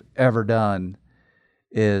that you've ever done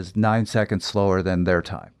is 9 seconds slower than their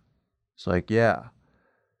time. It's like, yeah.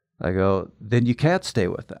 I go, then you can't stay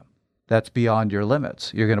with them. That's beyond your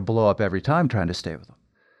limits. You're going to blow up every time trying to stay with them.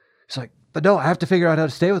 It's like, but no, I have to figure out how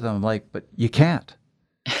to stay with them. I'm like, but you can't.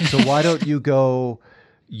 So why don't you go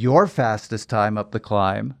your fastest time up the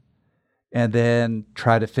climb and then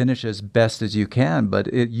try to finish as best as you can?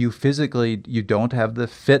 But you physically, you don't have the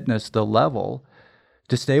fitness, the level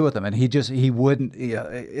to stay with them. And he wouldn't,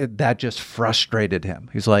 that just frustrated him.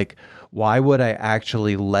 He's like, why would I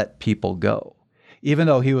actually let people go? Even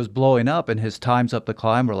though he was blowing up and his times up the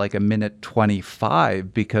climb were like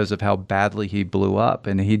 1:25 because of how badly he blew up.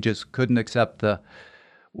 And he just couldn't accept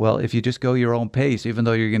well, if you just go your own pace, even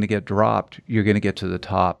though you're going to get dropped, you're going to get to the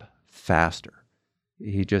top faster.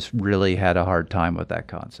 He just really had a hard time with that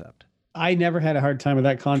concept. I never had a hard time with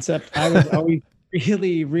that concept. I was always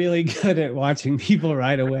really, really good at watching people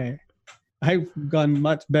ride away. I've gone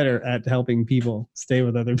much better at helping people stay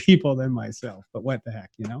with other people than myself. But what the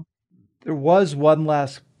heck, There was one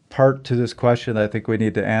last part to this question that I think we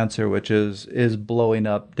need to answer, which is blowing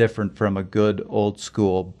up different from a good old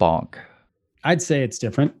school bonk? I'd say it's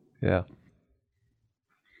different. Yeah.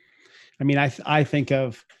 I mean, I think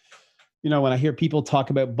of, when I hear people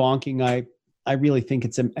talk about bonking, I really think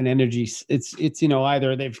it's an energy. It's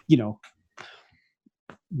either they've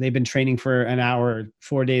been training for an hour,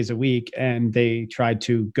 4 days a week, and they tried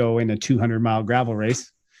to go in a 200-mile gravel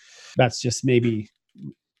race. That's just maybe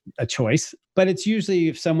a choice, but it's usually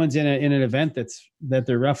if someone's in an event that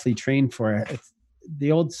they're roughly trained for.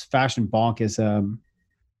 The old fashioned bonk is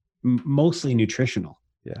mostly nutritional.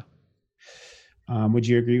 Yeah. Would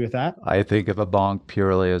you agree with that? I think of a bonk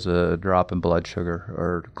purely as a drop in blood sugar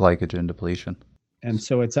or glycogen depletion. And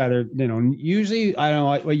so it's either, usually, I don't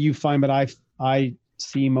know what you find, but I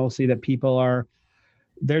see mostly that people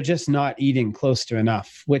they're just not eating close to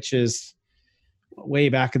enough, which is way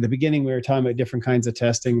back at the beginning, we were talking about different kinds of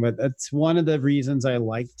testing, but that's one of the reasons I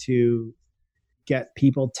like to get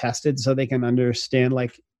people tested so they can understand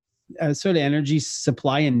sort of energy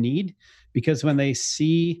supply and need, because when they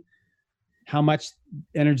see how much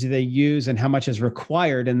energy they use and how much is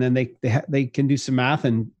required, and then they can do some math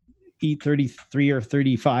and eat 33 or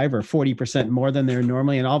 35 or 40% more than they're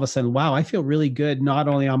normally, and all of a sudden, wow, I feel really good not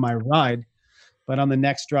only on my ride, but on the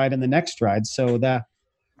next ride and the next ride. So the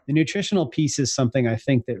nutritional piece is something I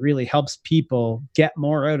think that really helps people get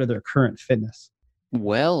more out of their current fitness.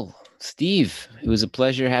 Well, Steve, it was a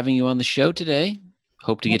pleasure having you on the show today.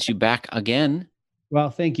 Hope to get you back again. Well,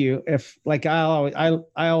 thank you. If I'll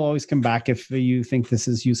always come back if you think this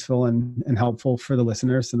is useful and helpful for the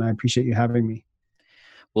listeners, and I appreciate you having me.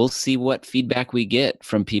 We'll see what feedback we get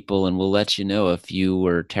from people, and we'll let you know if you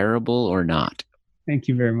were terrible or not. Thank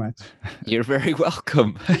you very much. You're very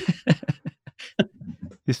welcome.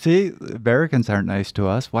 You see, Americans aren't nice to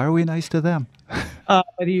us. Why are we nice to them? But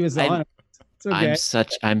he was on. It's okay.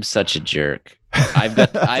 I'm such a jerk. I've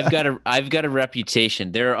got a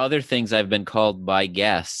reputation. There are other things I've been called by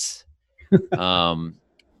guests.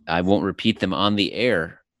 I won't repeat them on the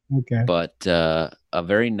air. Okay. But a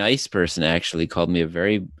very nice person actually called me a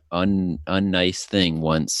very unnice thing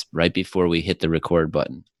once, right before we hit the record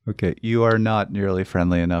button. Okay, you are not nearly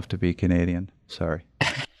friendly enough to be Canadian. Sorry.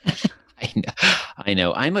 I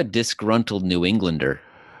know. I'm a disgruntled New Englander.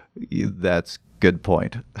 That's good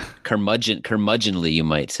point. Curmudgeonly, you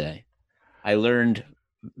might say. I learned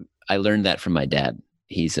that from my dad.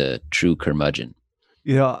 He's a true curmudgeon.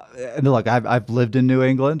 And look, I've lived in New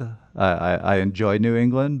England. I enjoy New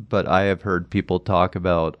England, but I have heard people talk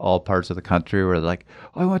about all parts of the country where they're like,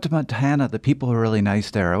 oh, I went to Montana, the people are really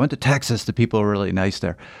nice there. I went to Texas, the people are really nice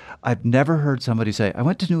there. I've never heard somebody say, I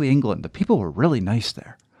went to New England, the people were really nice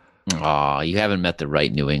there. Oh, you haven't met the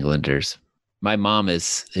right New Englanders. My mom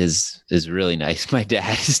is really nice. My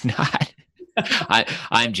dad is not.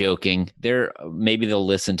 I'm joking. Maybe they'll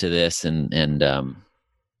listen to this and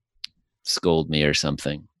scold me or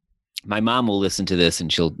something. My mom will listen to this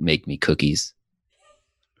and she'll make me cookies.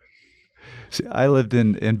 See, I lived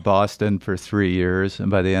in Boston for 3 years,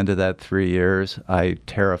 and by the end of that 3 years, I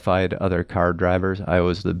terrified other car drivers. I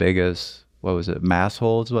was the biggest,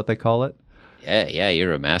 masshole is what they call it? Yeah,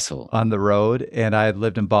 you're a masshole. On the road, and I had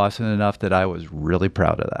lived in Boston enough that I was really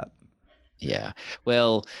proud of that. Yeah.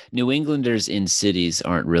 Well, New Englanders in cities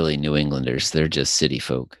aren't really New Englanders. They're just city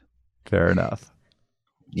folk. Fair enough.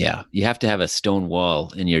 Yeah. You have to have a stone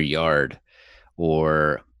wall in your yard,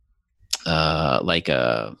 or like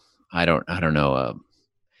a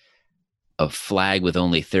flag with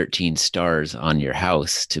only 13 stars on your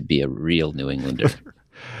house to be a real New Englander.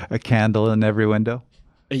 A candle in every window?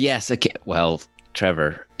 Yes. Well,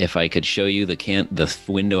 Trevor, if I could show you the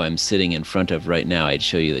window I'm sitting in front of right now, I'd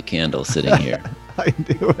show you the candle sitting here. I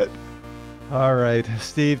knew it. All right,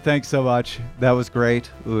 Steve, thanks so much. That was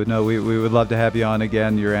great. We would love to have you on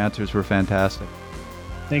again. Your answers were fantastic.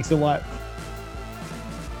 Thanks a lot.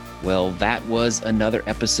 Well, that was another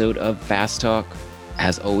episode of Fast Talk.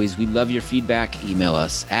 As always, we love your feedback. Email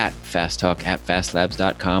us at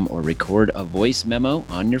fasttalk@fastlabs.com or record a voice memo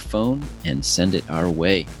on your phone and send it our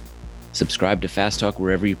way. Subscribe to Fast Talk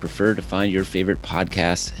wherever you prefer to find your favorite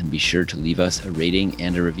podcasts, and be sure to leave us a rating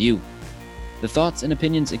and a review. The thoughts and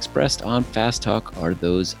opinions expressed on Fast Talk are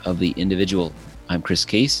those of the individual. I'm Chris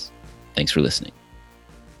Case. Thanks for listening.